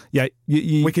 Yeah,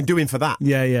 we can do him for that.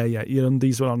 Yeah.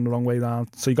 These were on the wrong way round.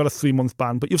 So you got a 3-month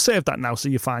ban, but you've saved that now, so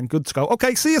you're fine. Good to go.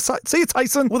 Okay, see you,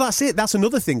 Tyson. Well, that's it. That's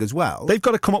another thing as well. They've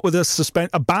got to come up with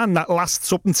a ban that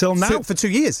lasts up until now. For 2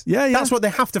 years. Yeah. That's what they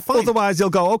have to find. Otherwise, they'll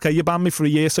go, okay, you banned me for a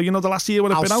year, so you know the last year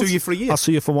would have been out. I'll sue you for a year. I'll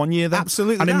sue you for 1 year then.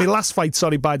 Absolutely. And in my last fight,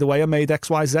 by the way, I made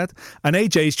XYZ, and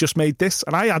AJ's just made this,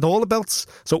 and I had all the belts.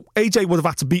 So AJ would have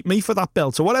had to beat me for that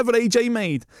belt. So whatever AJ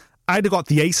made, I'd have got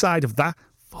the A side of that.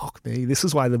 Fuck me, this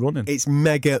is why they're running. It's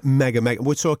mega.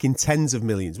 We're talking tens of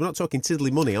millions. We're not talking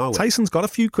tiddly money, are we? Tyson's got a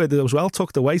few quid as well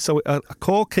tucked away, so a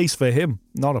court case for him,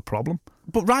 not a problem.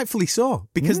 But rightfully so,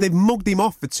 because they've mugged him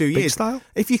off for 2 years. Big style.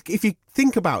 If you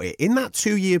think about it, in that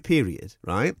 2 year period,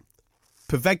 right,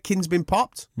 Povetkin's been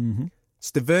popped,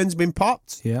 Stavern's been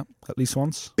popped. Yeah, at least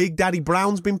once. Big Daddy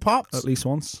Brown's been popped. At least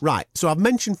once. Right, so I've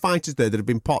mentioned fighters there that have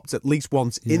been popped at least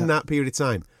once in that period of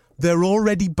time. They're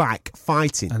already back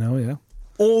fighting. I know, yeah.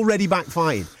 Already back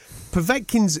fighting.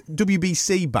 Povetkin's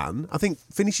WBC ban, I think,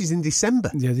 finishes in December.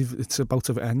 Yeah, it's about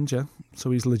to end, yeah. So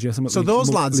he's legitimately... So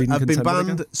those lads have been banned,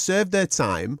 again. Served their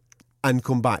time, and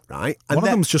come back, right? And one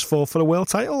of them's just fought for a world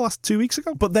title last 2 weeks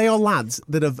ago. But they are lads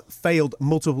that have failed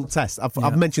multiple tests.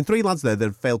 I've mentioned 3 lads there that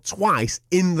have failed twice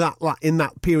in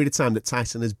that period of time that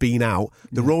Tyson has been out.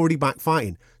 They're already back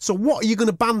fighting. So what are you going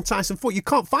to ban Tyson for? You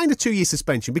can't find a 2-year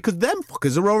suspension because them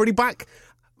fuckers are already back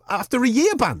after a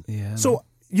year ban. Yeah, so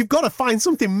you've got to find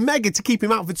something mega to keep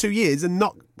him out for 2 years and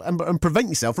prevent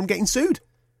yourself from getting sued.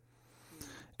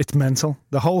 it's mental.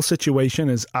 The whole situation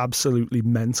is absolutely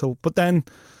mental. But then,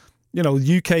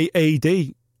 UK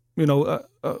AD,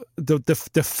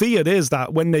 the fear is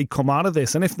that when they come out of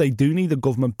this, and if they do need a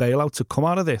government bailout to come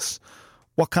out of this,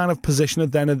 what kind of position are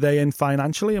they in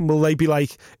financially? And will they be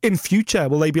like, in future,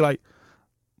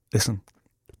 listen,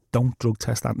 don't drug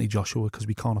test Anthony Joshua because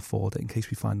we can't afford it in case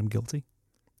we find him guilty?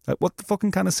 Like, what the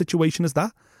fucking kind of situation is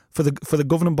that for the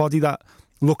governing body that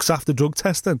looks after drug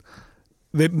testing?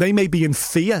 They may be in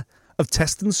fear of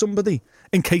testing somebody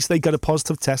in case they get a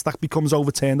positive test that becomes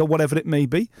overturned or whatever it may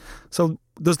be. So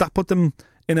does that put them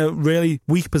in a really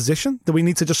weak position? Do we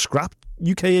need to just scrap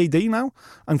UKAD now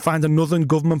and find another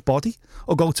government body,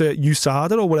 or go to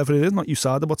USADA or whatever it is? Not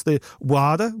USADA, what's the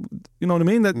WADA? You know what I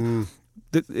mean? That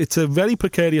it's a very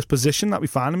precarious position that we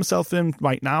find himself in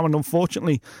right now, and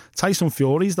unfortunately Tyson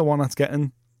Fury's the one that's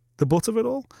getting the butt of it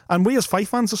all, and we as fight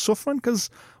fans are suffering because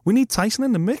we need Tyson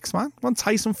in the mix, man. Imagine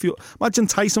Tyson Fury,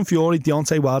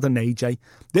 Deontay Wilder and AJ.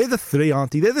 They're the three,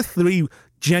 aren't they? They're the three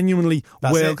genuinely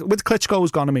with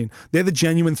Klitschko's gone, I mean, they're the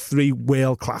genuine three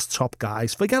world-class top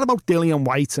guys. Forget about Dillian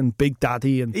White and Big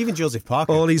Daddy and even Joseph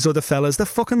Parker, all these other fellas. They're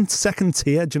fucking second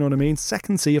tier, do you know what I mean?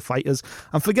 Second tier fighters.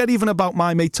 And forget even about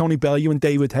my mate Tony Bellew and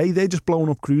David Haye. They're just blowing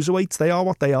up cruiserweights. They are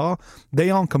what they are. They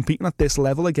aren't competing at this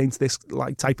level against this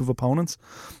like type of opponents.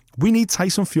 We need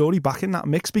Tyson Fury back in that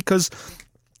mix because,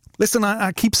 listen,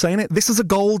 I keep saying it, this is a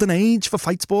golden age for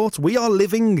fight sports. We are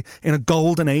living in a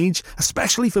golden age,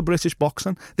 especially for British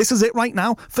boxing. This is it right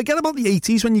now. Forget about the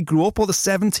 80s when you grew up, or the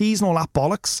 70s and all that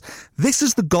bollocks. This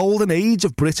is the golden age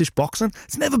of British boxing.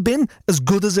 It's never been as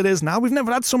good as it is now. We've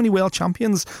never had so many world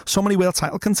champions, so many world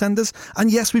title contenders.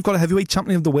 And yes, we've got a heavyweight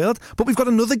champion of the world, but we've got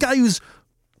another guy who's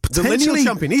the lineal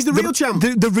champion. He's the real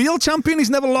champion. The real champion.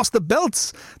 He's never lost the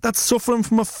belts. That's suffering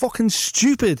from a fucking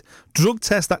stupid drug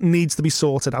test that needs to be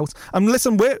sorted out. And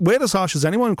listen, we're as harsh as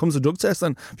anyone when it comes to drug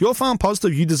testing. If you're found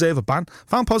positive, you deserve a ban.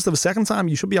 Found positive a second time,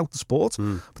 you should be out of sport.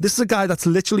 But this is a guy that's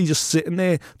literally just sitting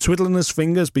there twiddling his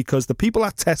fingers because the people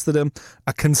that tested him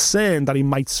are concerned that he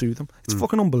might sue them. It's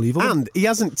fucking unbelievable. And he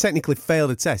hasn't technically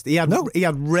failed a test. He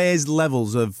had raised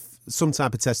levels of some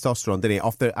type of testosterone, didn't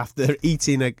he? After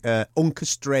eating a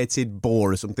uncastrated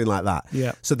boar or something like that.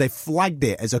 Yeah. So they flagged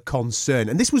it as a concern,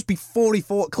 and this was before he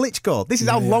fought Klitschko. This is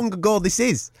how long ago this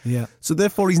is. Yeah. So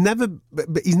therefore, he's never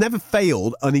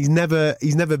failed, and he's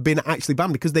never been actually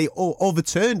banned because they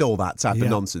overturned all that type of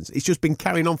nonsense. It's just been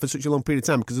carrying on for such a long period of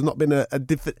time because there's not been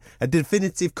a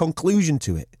definitive conclusion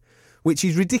to it, which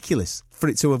is ridiculous for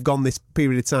it to have gone this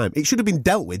period of time. It should have been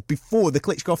dealt with before the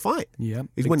Klitschko fight. Yeah,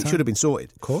 is when it should have been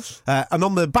sorted. Of course. And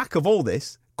on the back of all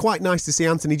this, quite nice to see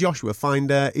Anthony Joshua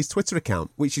find his Twitter account,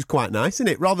 which is quite nice, isn't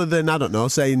it? Rather than, I don't know,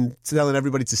 telling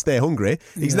everybody to stay hungry,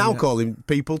 he's now calling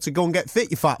people to go and get fit,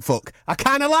 you fat fuck. I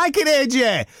kind of like it,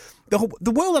 AJ.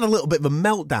 The world had a little bit of a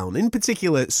meltdown, in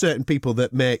particular certain people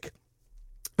that make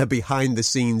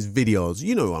behind-the-scenes videos.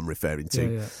 You know who I'm referring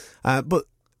to. Yeah. But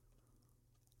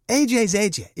AJ's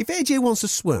AJ. If AJ wants to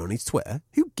swear on his Twitter,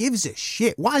 who gives a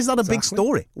shit? Why is that a big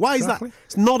story? Why is that?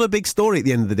 It's not a big story at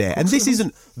the end of the day. And this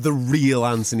isn't the real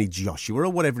Anthony Joshua or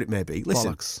whatever it may be.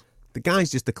 Listen, the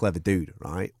guy's just a clever dude,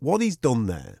 right? What he's done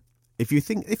there, if you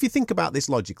think about this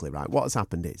logically, right, what has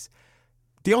happened is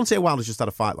Deontay Wilder's just had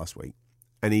a fight last week,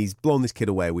 and he's blown this kid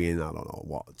away within, I don't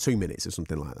know, 2 minutes or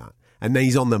something like that. And then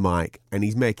he's on the mic and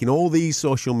he's making all these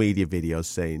social media videos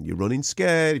saying, you're running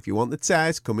scared, if you want the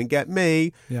test, come and get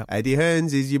me. Yeah. Eddie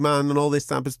Hearns is your man and all this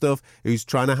type of stuff, who's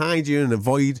trying to hide you and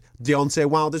avoid Deontay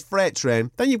Wilder's freight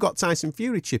train. Then you've got Tyson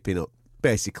Fury chipping up,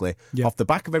 basically, off the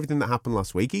back of everything that happened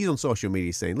last week. He's on social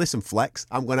media saying, listen, Flex,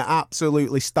 I'm going to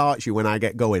absolutely start you when I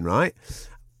get going, right?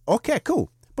 Okay,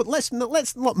 cool. But let's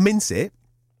not mince it.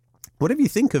 Whatever you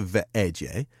think of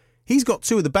AJ, he's got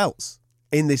 2 of the belts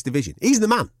in this division. He's the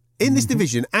man. In this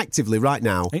division, actively right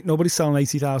now. Ain't nobody selling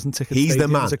 80,000 tickets. He's the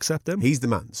man. Except him. He's the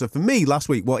man. So for me, last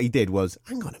week, what he did was,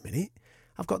 hang on a minute.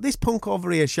 I've got this punk over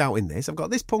here shouting this. I've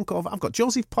got this punk over. I've got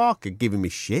Joseph Parker giving me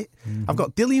shit. I've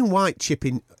got Dillian White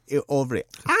chipping over it.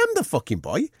 I'm the fucking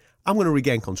boy. I'm going to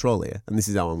regain control here, and this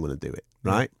is how I'm going to do it,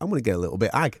 right? I'm going to get a little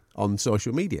bit ag on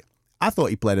social media. I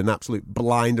thought he played an absolute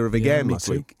blinder of a game last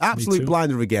week. Absolute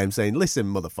blinder of a game, saying, listen,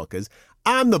 motherfuckers,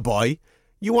 I'm the boy.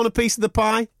 You want a piece of the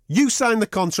pie? You sign the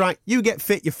contract. You get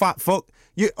fit, you fat fuck.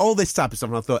 All this type of stuff.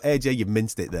 And I thought, AJ, you've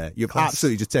minced it there. You've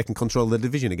absolutely just taken control of the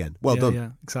division again. Well done. Yeah,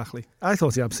 exactly. I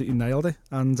thought he absolutely nailed it.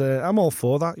 And I'm all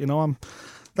for that. You know,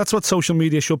 that's what social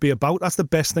media should be about. That's the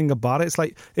best thing about it. It's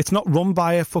like, it's not run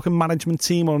by a fucking management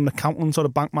team or an accountant or a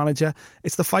bank manager.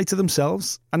 It's the fighter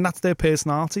themselves. And that's their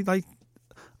personality. Like,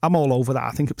 I'm all over that.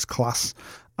 I think it was class.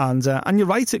 And you're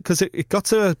right, because it got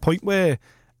to a point where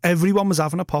everyone was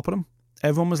having a pop at him.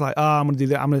 Everyone was like, I'm going to do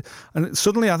that. And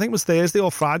suddenly, I think it was Thursday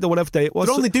or Friday or whatever day it was.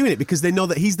 They're only doing it because they know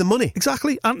that he's the money.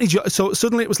 Exactly. So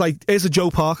suddenly it was like, here's a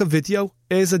Joe Parker video.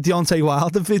 Here's a Deontay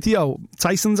Wilder video.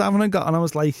 Tyson's having a go. And I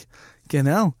was like, get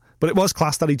hell. But it was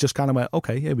class that he just kind of went,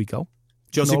 okay, here we go.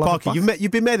 Josie Parker,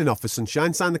 you've been made an offer,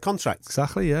 sunshine, sign the contract.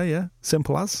 Exactly, yeah.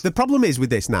 Simple as. The problem is with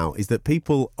this now is that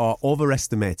people are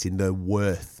overestimating their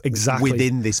worth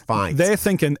within this fight. They're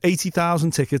thinking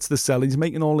 80,000 tickets they're selling, he's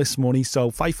making all this money, so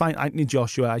if I fight Anthony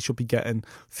Joshua, I should be getting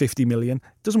 50 million.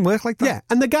 It doesn't work like that. Yeah,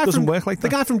 and the guy doesn't work like that.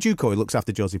 The guy from Juco who looks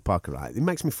after Josie Parker, right? It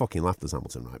makes me fucking laugh, does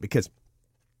Hamilton, right? Because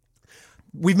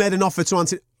we've made an offer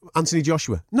to Anthony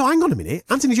Joshua. No, hang on a minute.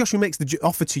 Anthony Joshua makes the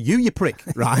offer to you, you prick,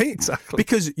 right? Exactly.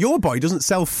 Because your boy doesn't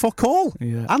sell fuck all.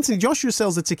 Yeah. Anthony Joshua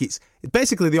sells the tickets.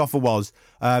 Basically, the offer was,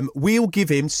 we'll give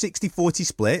him 60-40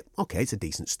 split. Okay, it's a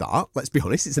decent start. Let's be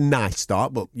honest. It's a nice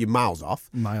start, but you're miles off.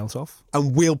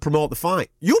 And we'll promote the fight.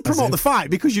 You'll promote the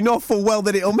fight because you know full well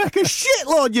that it'll make a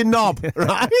shitload, you knob,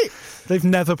 right? They've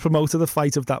never promoted a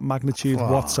fight of that magnitude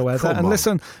whatsoever. And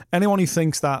listen, anyone who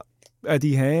thinks that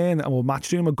Eddie Hearn or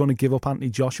Matchroom are going to give up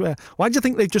Anthony Joshua. Why do you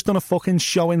think they've just done a fucking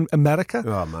show in America?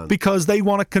 Oh, man. Because they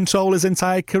want to control his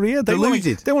entire career. They want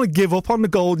to give up on the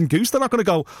golden goose. They're not going to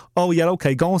go, oh yeah,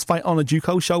 okay, go and fight on a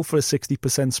Juco show for a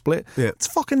 60% split. Yeah. It's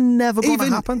fucking never going to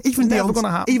happen. Never going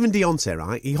to happen. Even Deontay,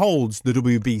 right? He holds the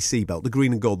WBC belt, the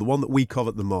green and gold, the one that we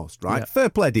covet the most, right? Yeah. Fair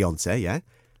play, Deontay, yeah?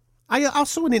 I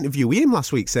saw an interview with him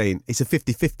last week saying it's a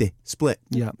 50-50 split.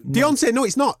 Yeah. Deontay, no,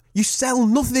 it's not. You sell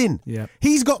nothing. Yeah.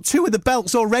 He's got 2 of the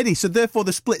belts already, so therefore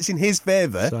the split's in his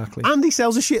favour. Exactly. And he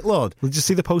sells a shitload. Did you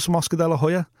see the post from Oscar De La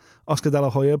Hoya? Oscar De La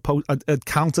Hoya had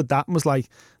countered that and was like,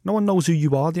 no one knows who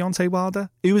you are, Deontay Wilder.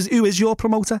 Who is your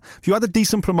promoter? If you had a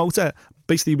decent promoter,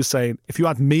 basically he was saying, if you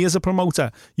had me as a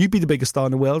promoter, you'd be the biggest star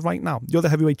in the world right now. You're the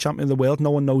heavyweight champion of the world. No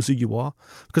one knows who you are.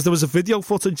 Because there was a video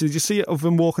footage, did you see it, of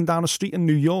him walking down a street in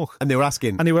New York? And they were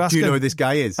asking, do you know who this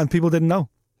guy is? And people didn't know.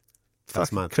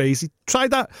 That's mad. Crazy. Try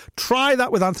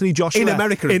that with Anthony Joshua. In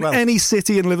America as well. In any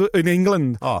city in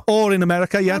England or in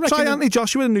America. Yeah, try Anthony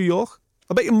Joshua in New York.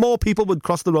 I bet you more people would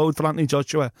cross the road for Anthony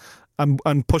Joshua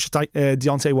and push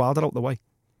Deontay Wilder out the way.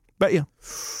 Bet you.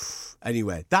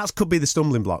 Anyway, that could be the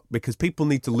stumbling block because people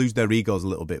need to lose their egos a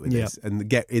little bit with this and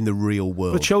get in the real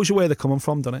world. But it shows you where they're coming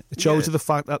from, doesn't it? It shows you the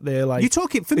fact that they're like... You're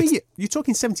talking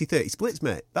 70-30 splits,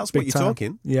 mate. That's what you're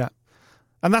talking. Yeah.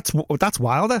 And that's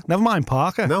Wilder. Never mind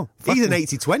Parker. No, he's an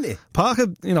 80-20. Parker,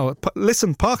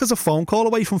 listen, Parker's a phone call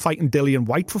away from fighting Dillian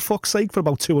White, for fuck's sake, for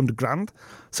about 200 grand.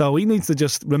 So he needs to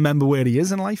just remember where he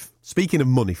is in life. Speaking of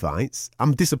money fights,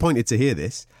 I'm disappointed to hear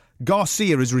this.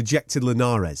 Garcia has rejected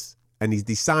Linares and he's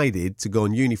decided to go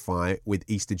and unify with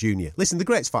Easter Junior. Listen, the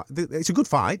great fight. It's a good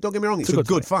fight. Don't get me wrong. It's a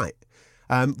good fight.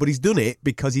 But he's done it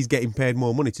because he's getting paid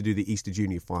more money to do the Easter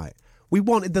Junior fight. We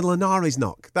wanted the Linares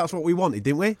knock. That's what we wanted,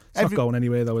 didn't we? It's not going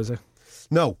anywhere, though, is it?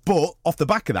 No, but off the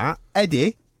back of that,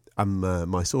 Eddie, and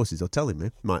my sources are telling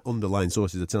me, my underlying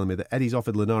sources are telling me that Eddie's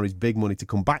offered Linares big money to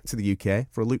come back to the UK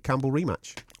for a Luke Campbell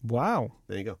rematch. Wow.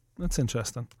 There you go. That's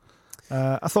interesting.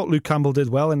 I thought Luke Campbell did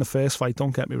well in the first fight,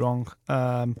 don't get me wrong.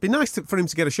 Be nice for him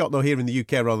to get a shot, though, here in the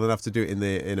UK rather than have to do it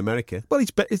in America. Well,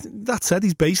 that said,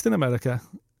 he's based in America,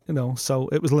 so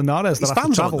it was Linares that had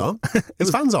to travel. His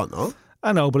fans aren't, though.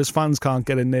 I know, but his fans can't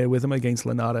get in there with him against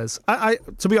Linares.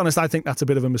 To be honest, I think that's a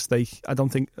bit of a mistake. I don't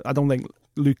think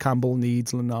Luke Campbell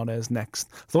needs Linares next.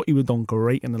 I thought he would have done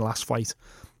great in the last fight.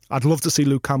 I'd love to see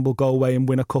Luke Campbell go away and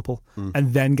win a couple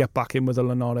and then get back in with a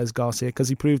Linares Garcia because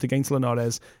he proved against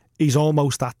Linares he's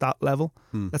almost at that level.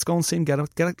 Let's go and see him get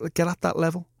at that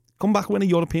level. Come back, win a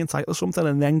European title or something,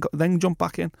 and then jump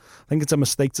back in. I think it's a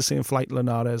mistake to see him fight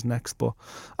Linares next. But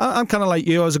I'm kind of like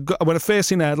you. When I first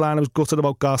seen the headline, I was gutted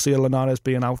about Garcia Linares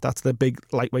being out. That's the big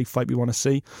lightweight fight we want to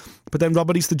see. But then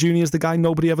Robert Easter Jr. is the guy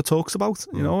nobody ever talks about,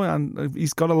 and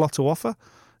he's got a lot to offer.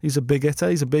 He's a big hitter.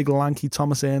 He's a big, lanky,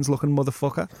 Thomas Hearns looking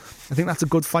motherfucker. I think that's a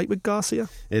good fight with Garcia.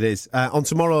 It is. On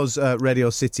tomorrow's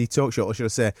Radio City talk show, or should I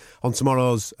say, on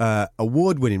tomorrow's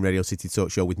award-winning Radio City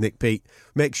talk show with Nick Peet,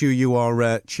 make sure you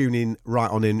are tuning right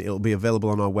on in. It'll be available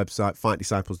on our website,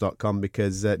 fightdisciples.com,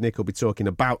 because Nick will be talking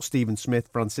about Stephen Smith,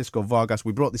 Francisco Vargas.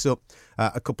 We brought this up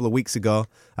a couple of weeks ago.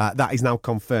 That is now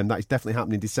confirmed. That is definitely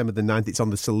happening December the 9th. It's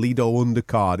on the Salido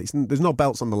undercard. There's no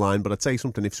belts on the line, but I'll tell you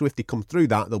something. If Swifty comes through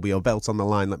that, there'll be a belt on the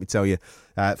line, let me tell you,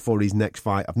 for his next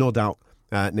fight. I've no doubt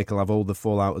Nick will have all the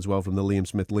fallout as well from the Liam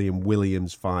Smith-Liam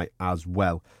Williams fight as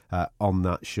well on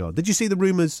that show. Did you see the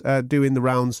rumours doing the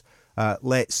rounds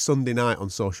late Sunday night on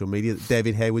social media that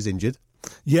David Haye was injured?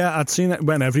 Yeah, I'd seen it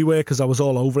went everywhere because I was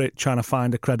all over it trying to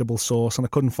find a credible source, and I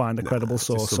couldn't find a credible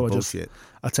source, so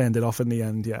I turned it off in the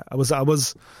end. Yeah, I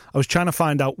was trying to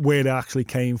find out where it actually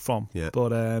came from,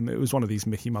 but it was one of these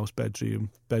Mickey Mouse bedroom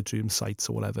sites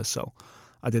or whatever. So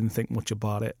I didn't think much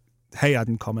about it. Hey, I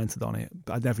hadn't commented on it.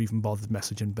 I'd never even bothered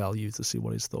messaging Bellew to see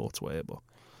what his thoughts were. But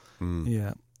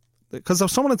yeah,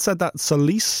 because someone had said that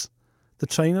Solis, the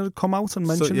trainer, had come out and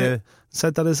mentioned it.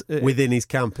 Said that is within his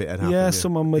camp it had happened. Yeah,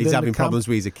 someone within he's having the camp problems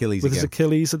with his Achilles. His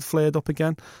Achilles had flared up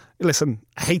again. Listen,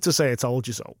 I hate to say I told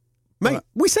you so, mate.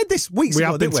 We said this weeks ago.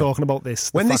 We have been talking about this.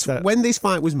 When this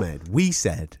fight was made, we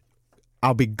said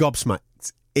I'll be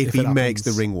gobsmacked if he makes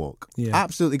the ring walk. Yeah.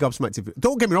 Absolutely gobsmacked.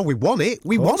 Don't get me wrong, we won it.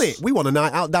 We won it. We won a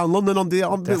night out down London on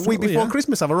the week before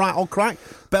Christmas. Have a right old crack.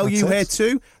 Bellew here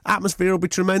too. Atmosphere will be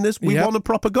tremendous. We want a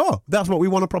proper go. That's what we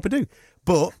want to proper do.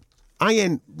 But I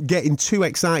ain't getting too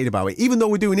excited about it. Even though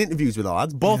we're doing interviews with the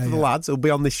lads, both of the lads will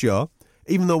be on this show.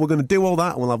 Even though we're going to do all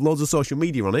that and we'll have loads of social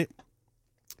media on it,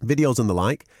 videos and the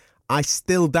like, I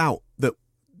still doubt that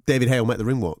David Hay will make the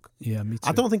ring walk. Yeah, me too.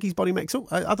 I don't think his body makes up.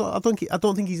 I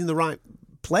don't think he's in the right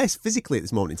place physically at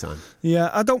this moment in time.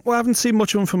 Yeah, I haven't seen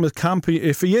much of him from his camp.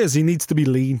 If he is, he needs to be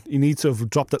lean. He needs to have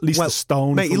dropped at least a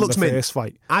stone from the first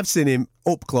fight. I've seen him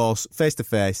up close, face to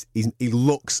face. He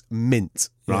looks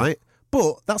mint, right?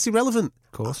 But that's irrelevant.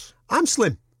 Of course. I'm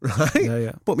slim, right?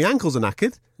 Yeah. But my ankles are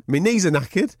knackered. My knees are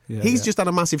knackered. He's just had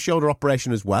a massive shoulder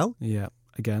operation as well. Yeah,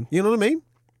 again. You know what I mean?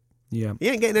 Yeah. He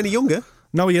ain't getting any younger.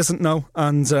 No, he isn't, no.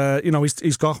 And,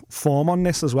 he's got form on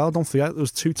this as well. Don't forget, there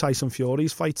was 2 Tyson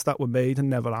Fury's fights that were made and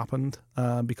never happened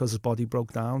because his body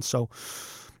broke down. So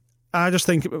I just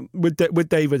think with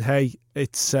David Hay,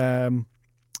 it's... I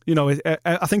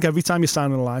think every time you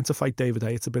sign on the line to fight David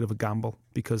Hay, it's a bit of a gamble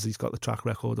because he's got the track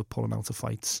record of pulling out of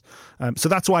fights. So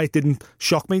that's why it didn't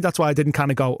shock me. That's why I didn't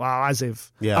kind of go, as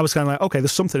if. Yeah. I was kind of like, okay,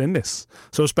 there's something in this.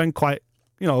 So I spent quite,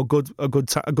 a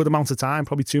good amount of time,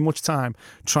 probably too much time,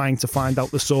 trying to find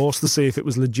out the source to see if it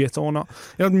was legit or not.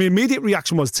 My immediate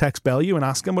reaction was text Bellew and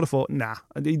ask him, but I thought, nah,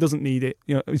 he doesn't need it.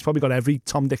 He's probably got every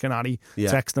Tom, Dick and Harry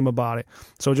text him about it.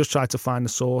 So I just tried to find the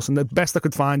source, and the best I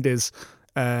could find is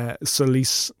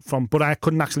Solis but I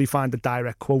couldn't actually find a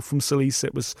direct quote from Solis.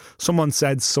 It was someone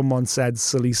said,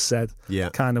 Solis said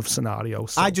kind of scenario.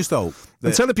 So, I just hope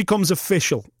until it becomes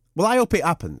official. Well, I hope it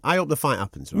happens. I hope the fight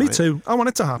happens. Right? Me too. I want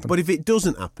it to happen. But if it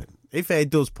doesn't happen, if he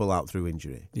does pull out through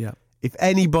injury, if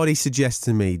anybody suggests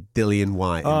to me Dillian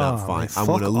White in that fight, I'm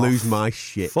going to lose my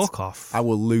shit. Fuck off. I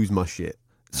will lose my shit.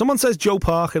 Someone says Joe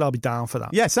Parker, I'll be down for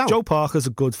that. Yes, Joe Parker's a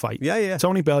good fight. Yeah.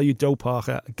 Tony Bellew, Joe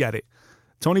Parker, get it.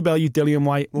 Tony Bellew, Dillian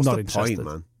White, What's not the interested. Point,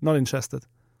 man? Not interested.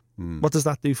 What does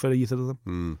that do for either of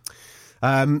them?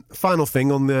 Final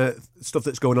thing on the stuff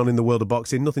that's going on in the world of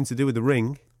boxing, nothing to do with the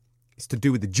ring. It's to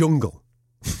do with the jungle.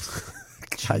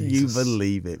 Can you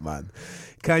believe it, man?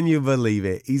 Can you believe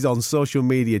it? He's on social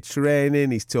media training.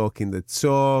 He's talking the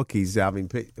talk. He's having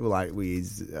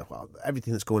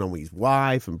everything that's going on with his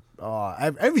wife and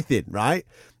everything. Right?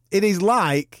 It is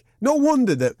like no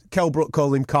wonder that Kell Brook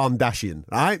called him Kardashian,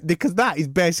 right? Because that is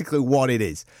basically what it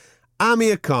is.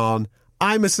 Amir Khan.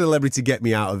 I'm a celebrity. Get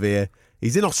me out of here.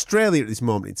 He's in Australia at this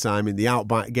moment in time in the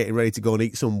outback, getting ready to go and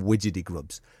eat some widgety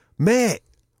grubs. Mate,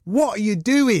 what are you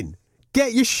doing?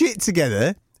 Get your shit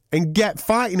together and get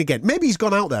fighting again. Maybe he's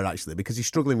gone out there actually because he's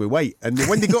struggling with weight. And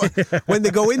when they go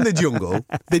in the jungle,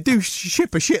 they do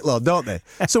ship a shitload, don't they?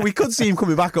 So we could see him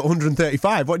coming back at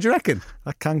 135. What do you reckon?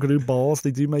 That kangaroo balls,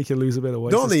 they do make you lose a bit of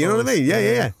weight. Don't they? You know what I mean?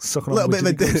 Yeah. Little bit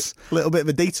of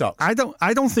a detox.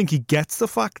 I don't think he gets the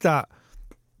fact that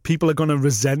people are going to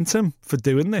resent him for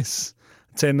doing this,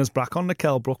 turning his back on the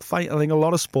Kell Brook fight. I think a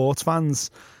lot of sports fans,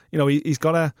 he's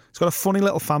got a funny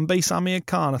little fan base, Amir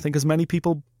Khan. I think as many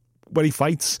people, when he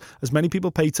fights, as many people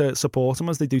pay to support him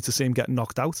as they do to see him get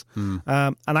knocked out.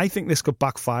 And I think this could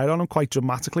backfire on him quite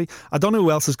dramatically. I don't know who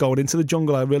else is going into the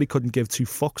jungle. I really couldn't give 2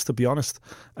 fucks, to be honest.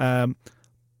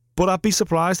 But I'd be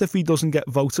surprised if he doesn't get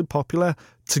voted popular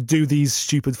to do these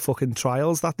stupid fucking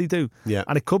trials that they do. Yeah.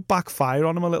 And it could backfire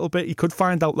on him a little bit. He could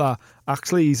find out that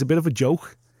actually he's a bit of a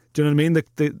joke. Do you know what I mean?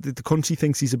 The country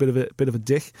thinks he's a bit of a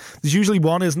dick. There's usually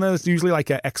one, isn't there? There's usually like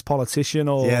an ex-politician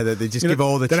or... Yeah, they just give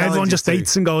all the challenges. Then everyone just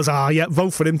hates and goes,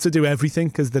 vote for him to do everything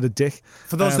because they're a dick.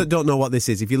 For those that don't know what this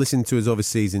is, if you listen to us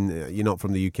overseas and you're not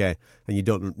from the UK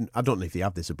and I don't know if they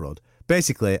have this abroad,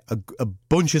 basically a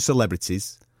bunch of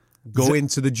celebrities go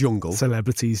into the jungle.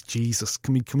 Celebrities, Jesus.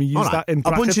 Can we use All right, that in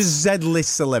brackets? a bunch of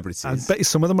Z-list celebrities. I bet you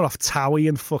some of them are off Towie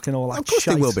and fucking all that Of course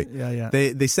shite. they will be. Yeah.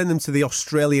 They send them to the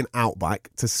Australian outback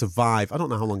to survive. I don't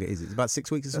know how long it is. It's about 6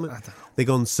 weeks or something. I don't know. They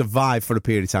go and survive for a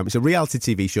period of time. It's a reality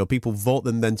TV show. People vote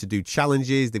them then to do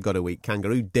challenges. They've got to eat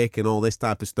kangaroo dick and all this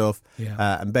type of stuff.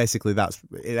 Yeah. And basically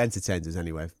it entertains us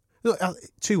anyway. Look,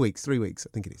 2 weeks, 3 weeks, I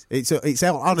think it is. It's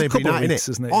out on every night,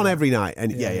 isn't it? On Yeah. every night.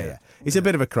 And yeah. It's a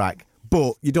bit of a crack.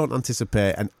 But you don't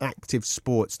anticipate an active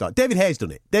sports star. David Hayes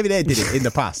done it. David Hayes did it in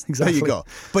the past. Exactly. There you go.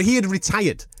 But he had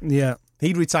retired. Yeah.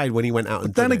 He'd retired when he went out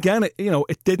and Then done again,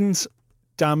 it didn't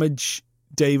damage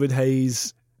David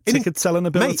Hayes' ticket selling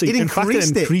ability. Mate, it in fact,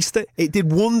 it increased it. It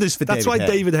did wonders for That's David why Hayes.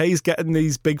 David Hayes getting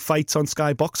these big fights on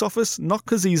Sky Box Office, not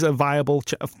because he's a viable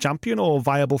champion or a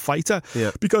viable fighter,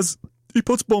 Yeah. because he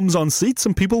puts bums on seats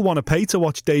and people want to pay to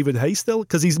watch David Hayes still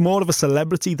because he's more of a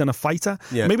celebrity than a fighter.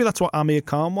 Yeah. Maybe that's what Amir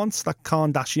Khan wants, that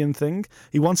Kardashian thing.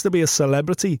 He wants to be a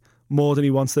celebrity more than he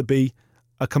wants to be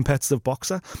a competitive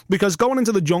boxer. Because going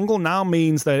into the jungle now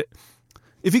means that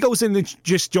if he goes in the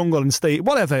just jungle and stay,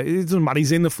 whatever, it doesn't matter.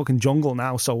 He's in the fucking jungle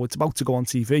now, so it's about to go on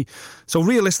TV. So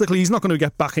realistically, he's not going to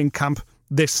get back in camp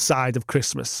this side of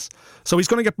Christmas. So he's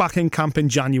going to get back in camp in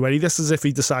January. This is if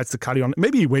he decides to carry on.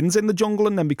 Maybe he wins in the jungle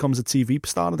and then becomes a TV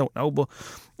star. I don't know, but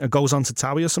goes on to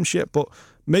Towie or some shit. But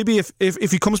maybe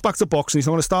if he comes back to boxing, he's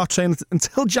not going to start training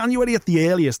until January at the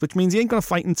earliest, which means he ain't going to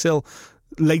fight until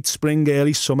late spring,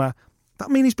 early summer.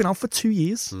 That means he's been out for 2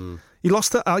 years. He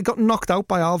got knocked out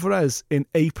by Alvarez in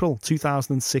April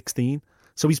 2016.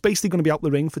 So he's basically going to be out the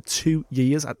ring for 2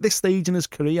 years. At this stage in his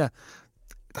career,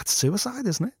 that's suicide,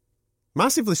 isn't it?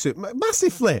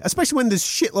 Massively, especially when there's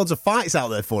shitloads of fights out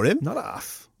there for him. Not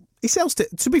half. He sells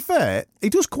to be fair, he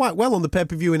does quite well on the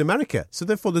pay-per-view in America. So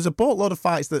therefore, there's a boatload of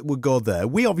fights that would go there.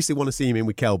 We obviously want to see him in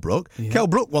with Kell Brook. Yeah. Kell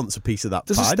Brook wants a piece of that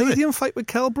There's pie, a doesn't he? stadium fight with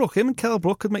Kell Brook. Him and Kell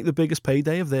Brook could make the biggest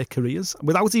payday of their careers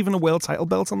without even a world title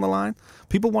belt on the line.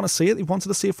 People want to see it. They've wanted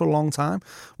to see it for a long time.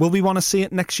 Will we want to see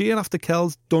it next year after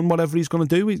Kell's done whatever he's going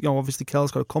to do? Obviously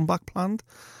Kell's got a comeback planned.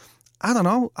 I don't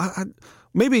know.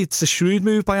 Maybe it's a shrewd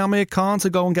move by Amir Khan to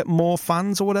go and get more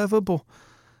fans or whatever, but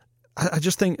I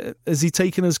just think, is he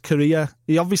taking his career?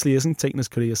 He obviously isn't taking his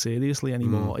career seriously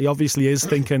anymore. He obviously is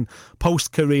thinking,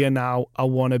 post-career now, I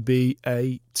want to be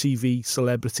a TV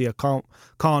celebrity. I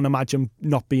can't imagine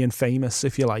not being famous,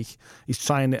 if you like. He's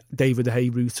trying the David Hay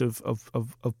route of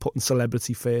putting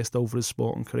celebrity first over his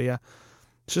sporting career.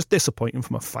 It's just disappointing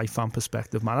from a fight fan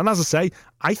perspective, man. And as I say,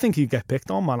 I think he'll get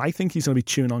picked on, man. I think he's going to be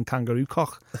chewing on kangaroo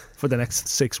cock for the next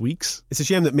 6 weeks. It's a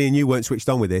shame that me and you weren't switched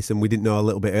on with this and we didn't know a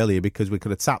little bit earlier, because we could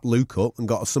have tapped Luke up and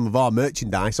got some of our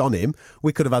merchandise on him.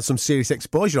 We could have had some serious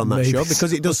exposure on that Maybe show,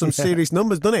 because it does some yeah. serious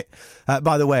numbers, doesn't it?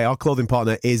 By the way, our clothing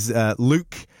partner is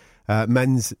Luke,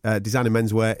 men's designing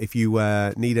menswear. If you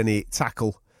need any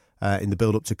tackle in the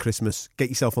build-up to Christmas, get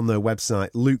yourself on their website,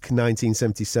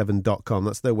 luke1977.com.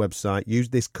 That's their website. Use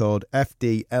this code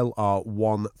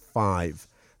FDLR15.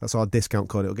 That's our discount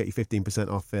code. It'll get you 15%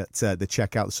 off at the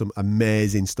checkout. There's some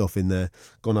amazing stuff in there.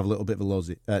 Go and have a little bit of a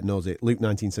nosy.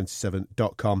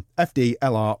 luke1977.com.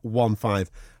 FDLR15.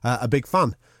 A big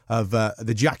fan of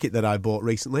the jacket that I bought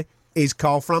recently is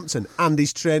Carl Frampton and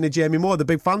his trainer Jamie Moore. They're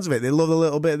big fans of it. They love a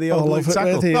little bit of the old Luke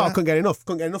tackle. Really, yeah. I couldn't get enough.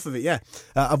 Couldn't get enough of it, yeah.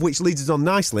 Of which leads us on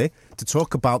nicely to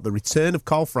talk about the return of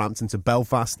Carl Frampton to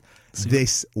Belfast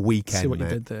this weekend. See what mate.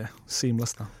 you did there.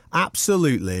 Seamless now.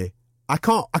 Absolutely. I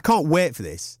can't wait for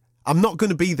this. I'm not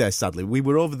going to be there, sadly. We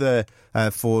were over there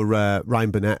for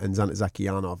Ryan Burnett and Zanta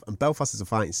Zakyanov, and Belfast as a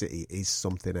fighting city is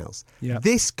something else. Yeah.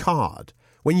 This card,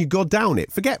 when you go down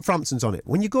it, forget Frampton's on it,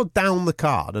 when you go down the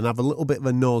card and have a little bit of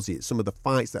a nosy at some of the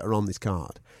fights that are on this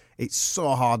card, it's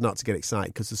so hard not to get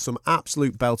excited, because there's some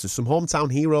absolute belters, some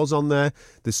hometown heroes on there,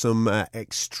 there's some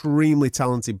extremely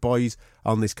talented boys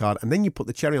on this card, and then you put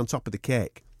the cherry on top of the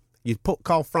cake. You put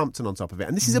Carl Frampton on top of it.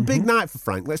 And this is a big night for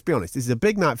Frank, let's be honest. This is a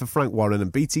big night for Frank Warren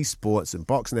and BT Sports and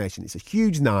Box Nation. It's a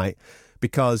huge night,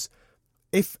 because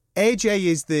if AJ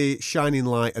is the shining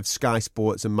light of Sky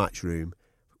Sports and Matchroom,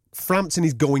 Frampton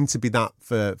is going to be that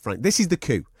for Frank. This is the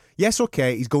coup. Yes,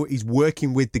 okay, he's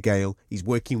working with De Gale, he's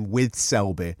working with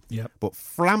Selby, Yep. but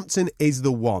Frampton is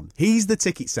the one. He's the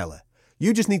ticket seller.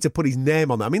 You just need to put his name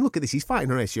on that. I mean, look at this. He's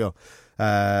fighting Horatio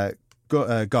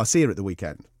Garcia at the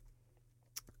weekend.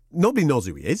 Nobody knows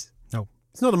who he is. No.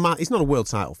 It's not a world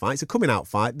title fight. It's a coming out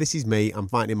fight. This is me. I'm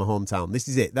fighting in my hometown. This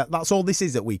is it. That's all this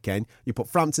is at weekend. You put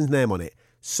Frampton's name on it.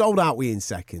 Sold out within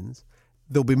seconds.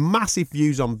 There'll be massive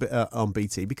views on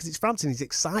BT, because it's Frampton. He's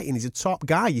exciting. He's a top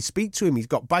guy. You speak to him. He's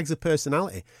got bags of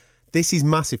personality. This is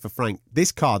massive for Frank.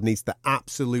 This card needs to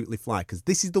absolutely fly, because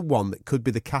this is the one that could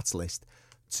be the catalyst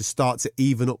to start to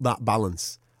even up that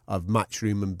balance of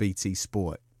Matchroom and BT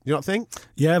Sport. You not think?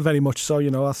 Yeah, very much so.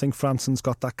 I think Frampton's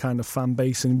got that kind of fan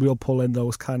base and we'll pull in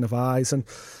those kind of eyes. And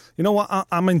you know what?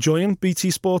 I'm enjoying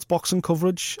BT Sports boxing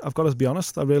coverage. I've got to be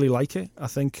honest. I really like it. I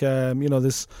think,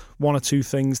 there's one or two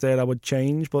things there I would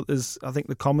change, but I think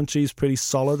the commentary is pretty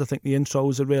solid. I think the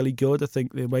intros are really good. I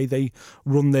think the way they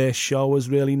run their show is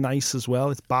really nice as well.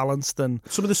 It's balanced. And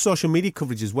some of the social media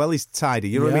coverage as well is tidy.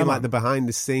 You know what I mean? Like the behind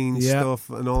the scenes stuff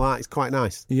and all that. It's quite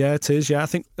nice. Yeah, it is. Yeah, I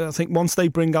think once they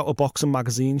bring out a boxing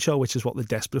magazine show, which is what they're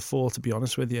desperate for, to be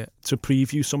honest with you, to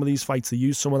preview some of these fights, they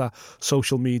use some of that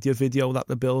social media video that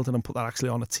they're building and put that actually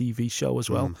on a TV show as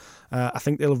well. I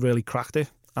think they'll have really cracked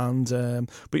it. And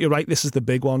but you're right, this is the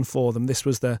big one for them. This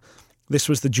was the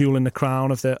jewel in the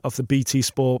crown of the BT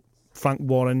Sport. Frank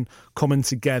Warren coming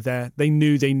together. They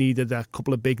knew they needed a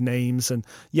couple of big names, and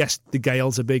yes, the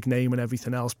Gale's a big name and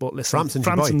everything else. But listen,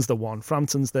 Frampton's the one.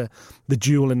 Frampton's the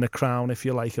jewel in the crown, if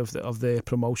you like, of their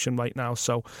promotion right now.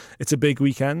 So it's a big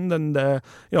weekend, and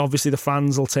obviously the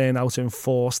fans will turn out in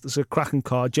force. There's a cracking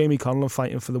card. Jamie Conlan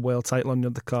fighting for the world title on the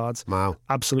undercards. Wow,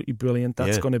 absolutely brilliant.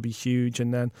 That's going to be huge.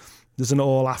 And then there's an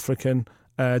All-African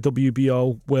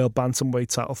WBO World Bantamweight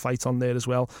title fight on there as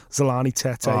well. Zolani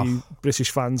Tete, who British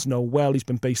fans know well. He's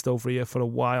been based over here for a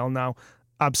while now.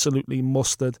 Absolutely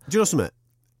mustard. Do you know something?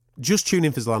 Just tune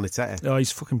in for Zolani Tete. Oh,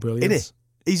 he's fucking brilliant. Isn't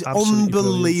he? He's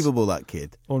unbelievable, that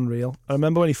kid. Unreal. I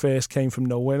remember when he first came from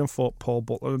nowhere and fought Paul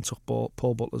Butler and took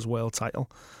Paul Butler's world title.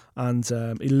 And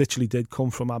he literally did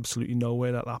come from absolutely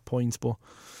nowhere at that point. But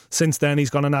since then, he's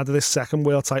gone and added this second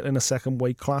world title in a second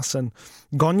weight class. And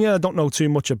Gagne, I don't know too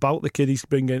much about the kid he's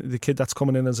bringing, the kid that's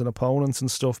coming in as an opponent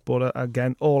and stuff. But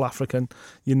again, all African.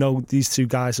 These two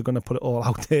guys are going to put it all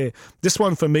out there. This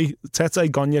one for me,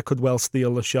 Tete Gagne could well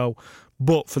steal the show.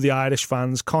 But for the Irish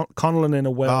fans, Conlan in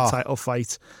a world title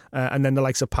fight, and then the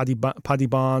likes of Paddy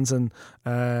Barnes and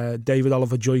David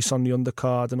Oliver Joyce on the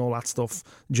undercard and all that stuff,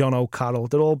 John O'Carroll,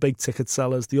 they're all big ticket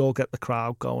sellers. They all get the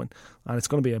crowd going. And it's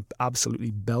going to be an absolutely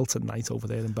belting night over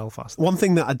there in Belfast. One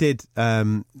thing that I did,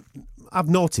 I've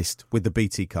noticed with the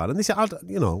BT card, and this,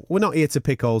 we're not here to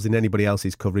pick holes in anybody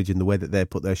else's coverage in the way that they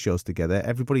put their shows together.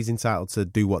 Everybody's entitled to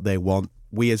do what they want.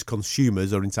 We as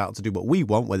consumers are entitled to do what we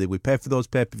want, whether we pay for those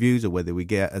pay-per-views or whether we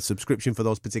get a subscription for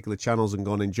those particular channels and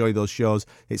go and enjoy those shows.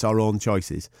 It's our own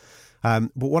choices. But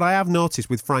what I have noticed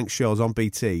with Frank's shows on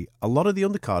BT, a lot of the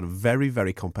undercard are very,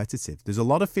 very competitive. There's a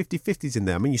lot of 50-50s in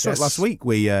there. I mean, you saw it last week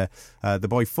with the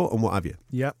boy Foot and what have you.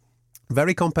 Yeah.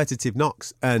 Very competitive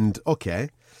knocks. And, okay,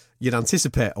 you'd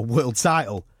anticipate a world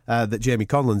title that Jamie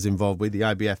Conlan's involved with, the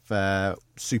IBF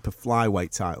Super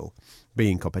Flyweight title,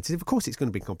 being competitive. Of course it's going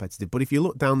to be competitive, but if you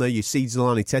look down there, you see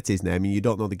Zolani Tete's name and you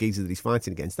don't know the geezer that he's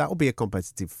fighting against, that will be a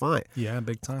competitive fight. Yeah,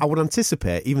 big time. I would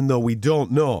anticipate, even though we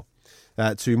don't know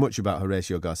too much about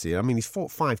Horatio Garcia, I mean, he's fought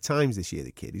 5 times this year,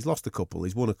 the kid. He's lost a couple,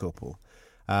 he's won a couple.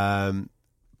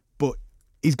 But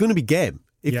he's going to be game.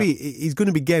 He's going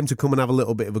to be game to come and have a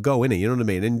little bit of a go, innit? You know what I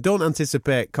mean? And don't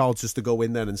anticipate Carl just to go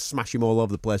in there and smash him all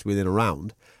over the place within a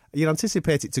round. You'd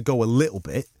anticipate it to go a little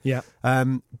bit. Yeah.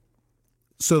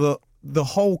 So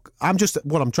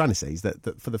what I'm trying to say is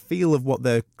that for the feel of what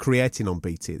they're creating on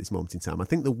BT at this moment in time, I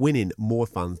think they're winning more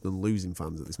fans than losing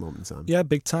fans at this moment in time. Yeah,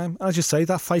 big time. As you say,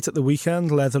 that fight at the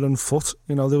weekend, Leather and Foot,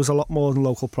 there was a lot more than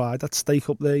local pride at stake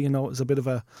up there. It was a bit of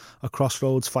a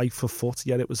crossroads fight for Foot,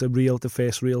 yet it was the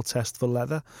first real test for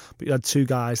Leather. But you had two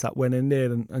guys that went in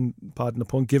there and pardon the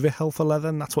pun, give it hell for Leather,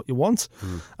 and that's what you want.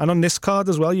 And on this card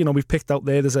as well, we've picked out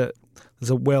there, there's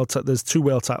 2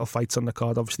 world title fights on the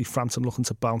card. Obviously, Frampton looking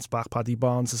to bounce back. Paddy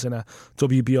Barnes is in a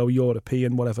WBO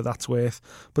European, whatever that's worth.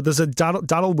 But there's a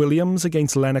Darryl Williams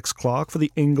against Lennox Clark for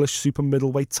the English super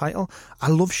middleweight title. I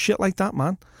love shit like that,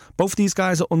 man. Both these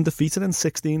guys are undefeated in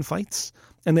 16 fights,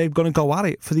 and they're going to go at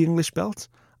it for the English belt.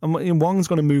 And one's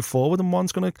going to move forward, and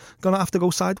one's going to have to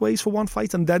go sideways for one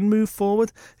fight and then move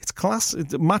forward. It's class.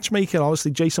 Matchmaking,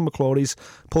 obviously, Jason McClory's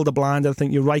pulled a blind. I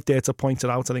think you're right there to point it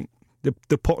out. I think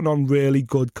they're putting on really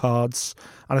good cards,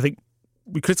 and I think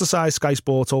we criticise Sky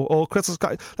Sport or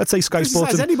criticise, let's say Sky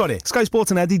Sport. Anybody. Sky Sport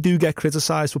and Eddie do get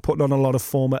criticised for putting on a lot of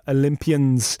former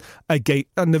Olympians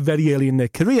and they're very early in their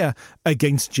career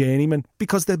against journeymen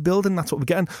because they're building. That's what we're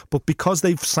getting. But because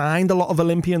they've signed a lot of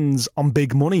Olympians on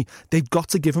big money, they've got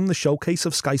to give them the showcase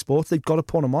of Sky Sport. They've got to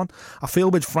put them on. I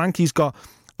feel with Frank, he's got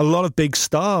a lot of big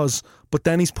stars, but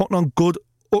then he's putting on good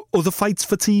other fights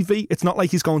for TV. It's not like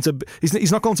he's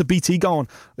not going to BT going,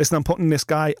 listen, I'm putting this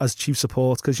guy as chief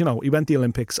support because, he went the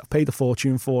Olympics, I paid a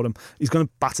fortune for him, he's going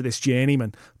to batter this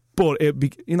journeyman. But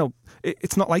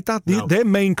it's not like that. No. Their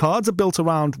main cards are built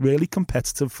around really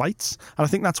competitive fights, and I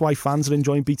think that's why fans are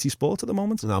enjoying BT Sport at the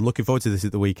moment. No, I'm looking forward to this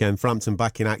at the weekend. Frampton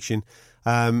back in action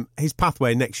His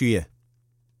pathway next year,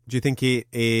 do you think it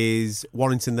is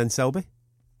Warrington then Selby?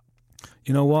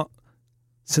 You know what?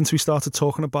 Since we started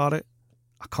talking about it,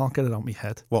 I can't get it out of my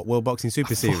head. What, World Boxing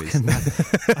Super Series?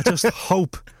 I just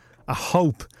hope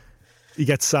he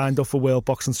gets signed up for World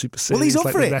Boxing Super Series. Well, he's up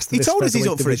like for the it. rest of He this told us he's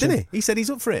featherweight up for it, division. didn't he? He said he's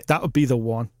up for it. That would be the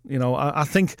one. You know, I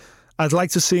think I'd like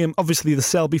to see him. Obviously, the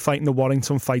Selby fight and the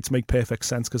Warrington fights make perfect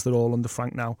sense because they're all under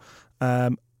Frank now.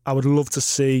 I would love to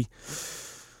see.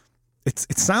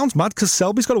 It sounds mad because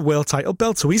Selby's got a world title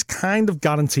belt, so he's kind of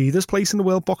guaranteed his place in the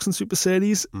World Boxing Super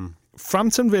Series.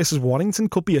 Frampton versus Warrington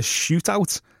could be a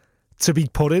shootout to be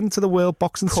put into the World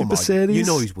Boxing Super Series. You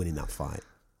know he's winning that fight.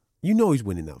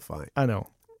 I know.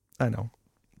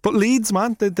 But Leeds,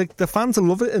 man, the fans will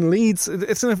love it in Leeds.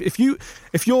 If you're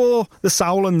the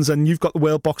Sowlands and you've got the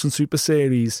World Boxing Super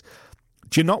Series,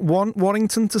 do you not want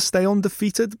Warrington to stay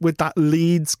undefeated with that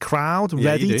Leeds crowd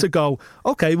ready to go,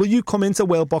 okay, will you come into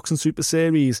World Boxing Super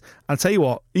Series? And tell you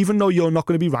what, even though you're not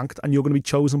going to be ranked and you're going to be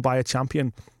chosen by a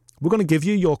champion, we're going to give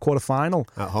you your quarter-final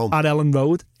at home at Ellen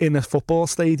Road in a football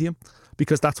stadium.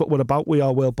 Because that's what we're about. We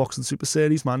are World Boxing Super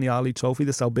Series, man, the Ali Trophy.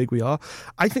 That's how big we are.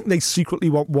 I think they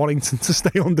secretly want Warrington to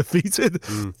stay undefeated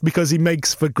because he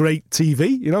makes for great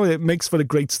TV. You know, it makes for a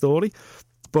great story.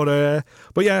 But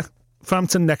yeah,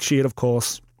 Frampton next year, of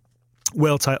course.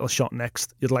 World title shot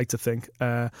next, you'd like to think.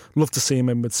 Love to see him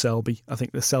in with Selby. I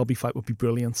think the Selby fight would be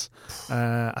brilliant.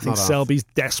 I think Selby's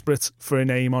desperate for a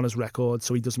name on his record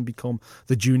so he doesn't become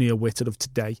the Junior Whitted of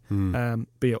today,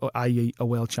 i.e. a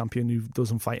world champion who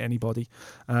doesn't fight anybody.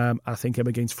 I think him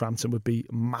against Frampton would be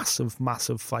massive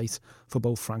fight for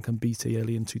both Frank and BT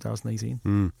early in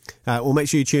 2018. Well, make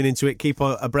sure you tune into it. Keep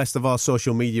abreast of our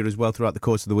social media as well throughout the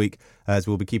course of the week, as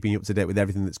we'll be keeping you up to date with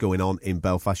everything that's going on in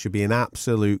Belfast. Should be an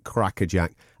absolute crackerjack.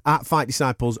 At Fight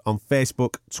Disciples on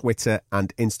Facebook, Twitter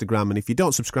and Instagram. And if you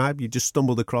don't subscribe, you just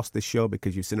stumbled across this show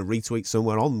because you've seen a retweet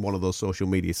somewhere on one of those social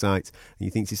media sites and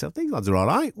you think to yourself, these lads are all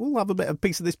right, we'll have a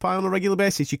piece of this pie on a regular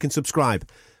basis. You can subscribe.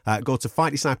 Go to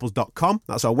fightdisciples.com.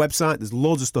 That's our website. There's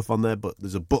loads of stuff on there, but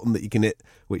there's a button that you can hit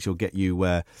which will get you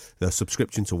the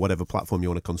subscription to whatever platform you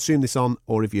want to consume this on.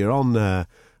 Or if you're on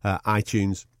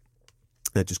iTunes,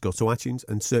 just go to iTunes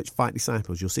and search Fight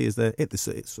Disciples. You'll see us there. Hit the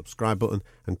subscribe button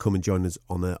and come and join us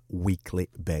on a weekly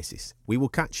basis. We will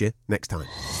catch you next time.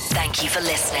 Thank you for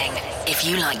listening. If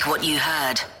you like what you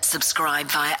heard, subscribe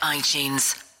via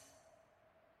iTunes.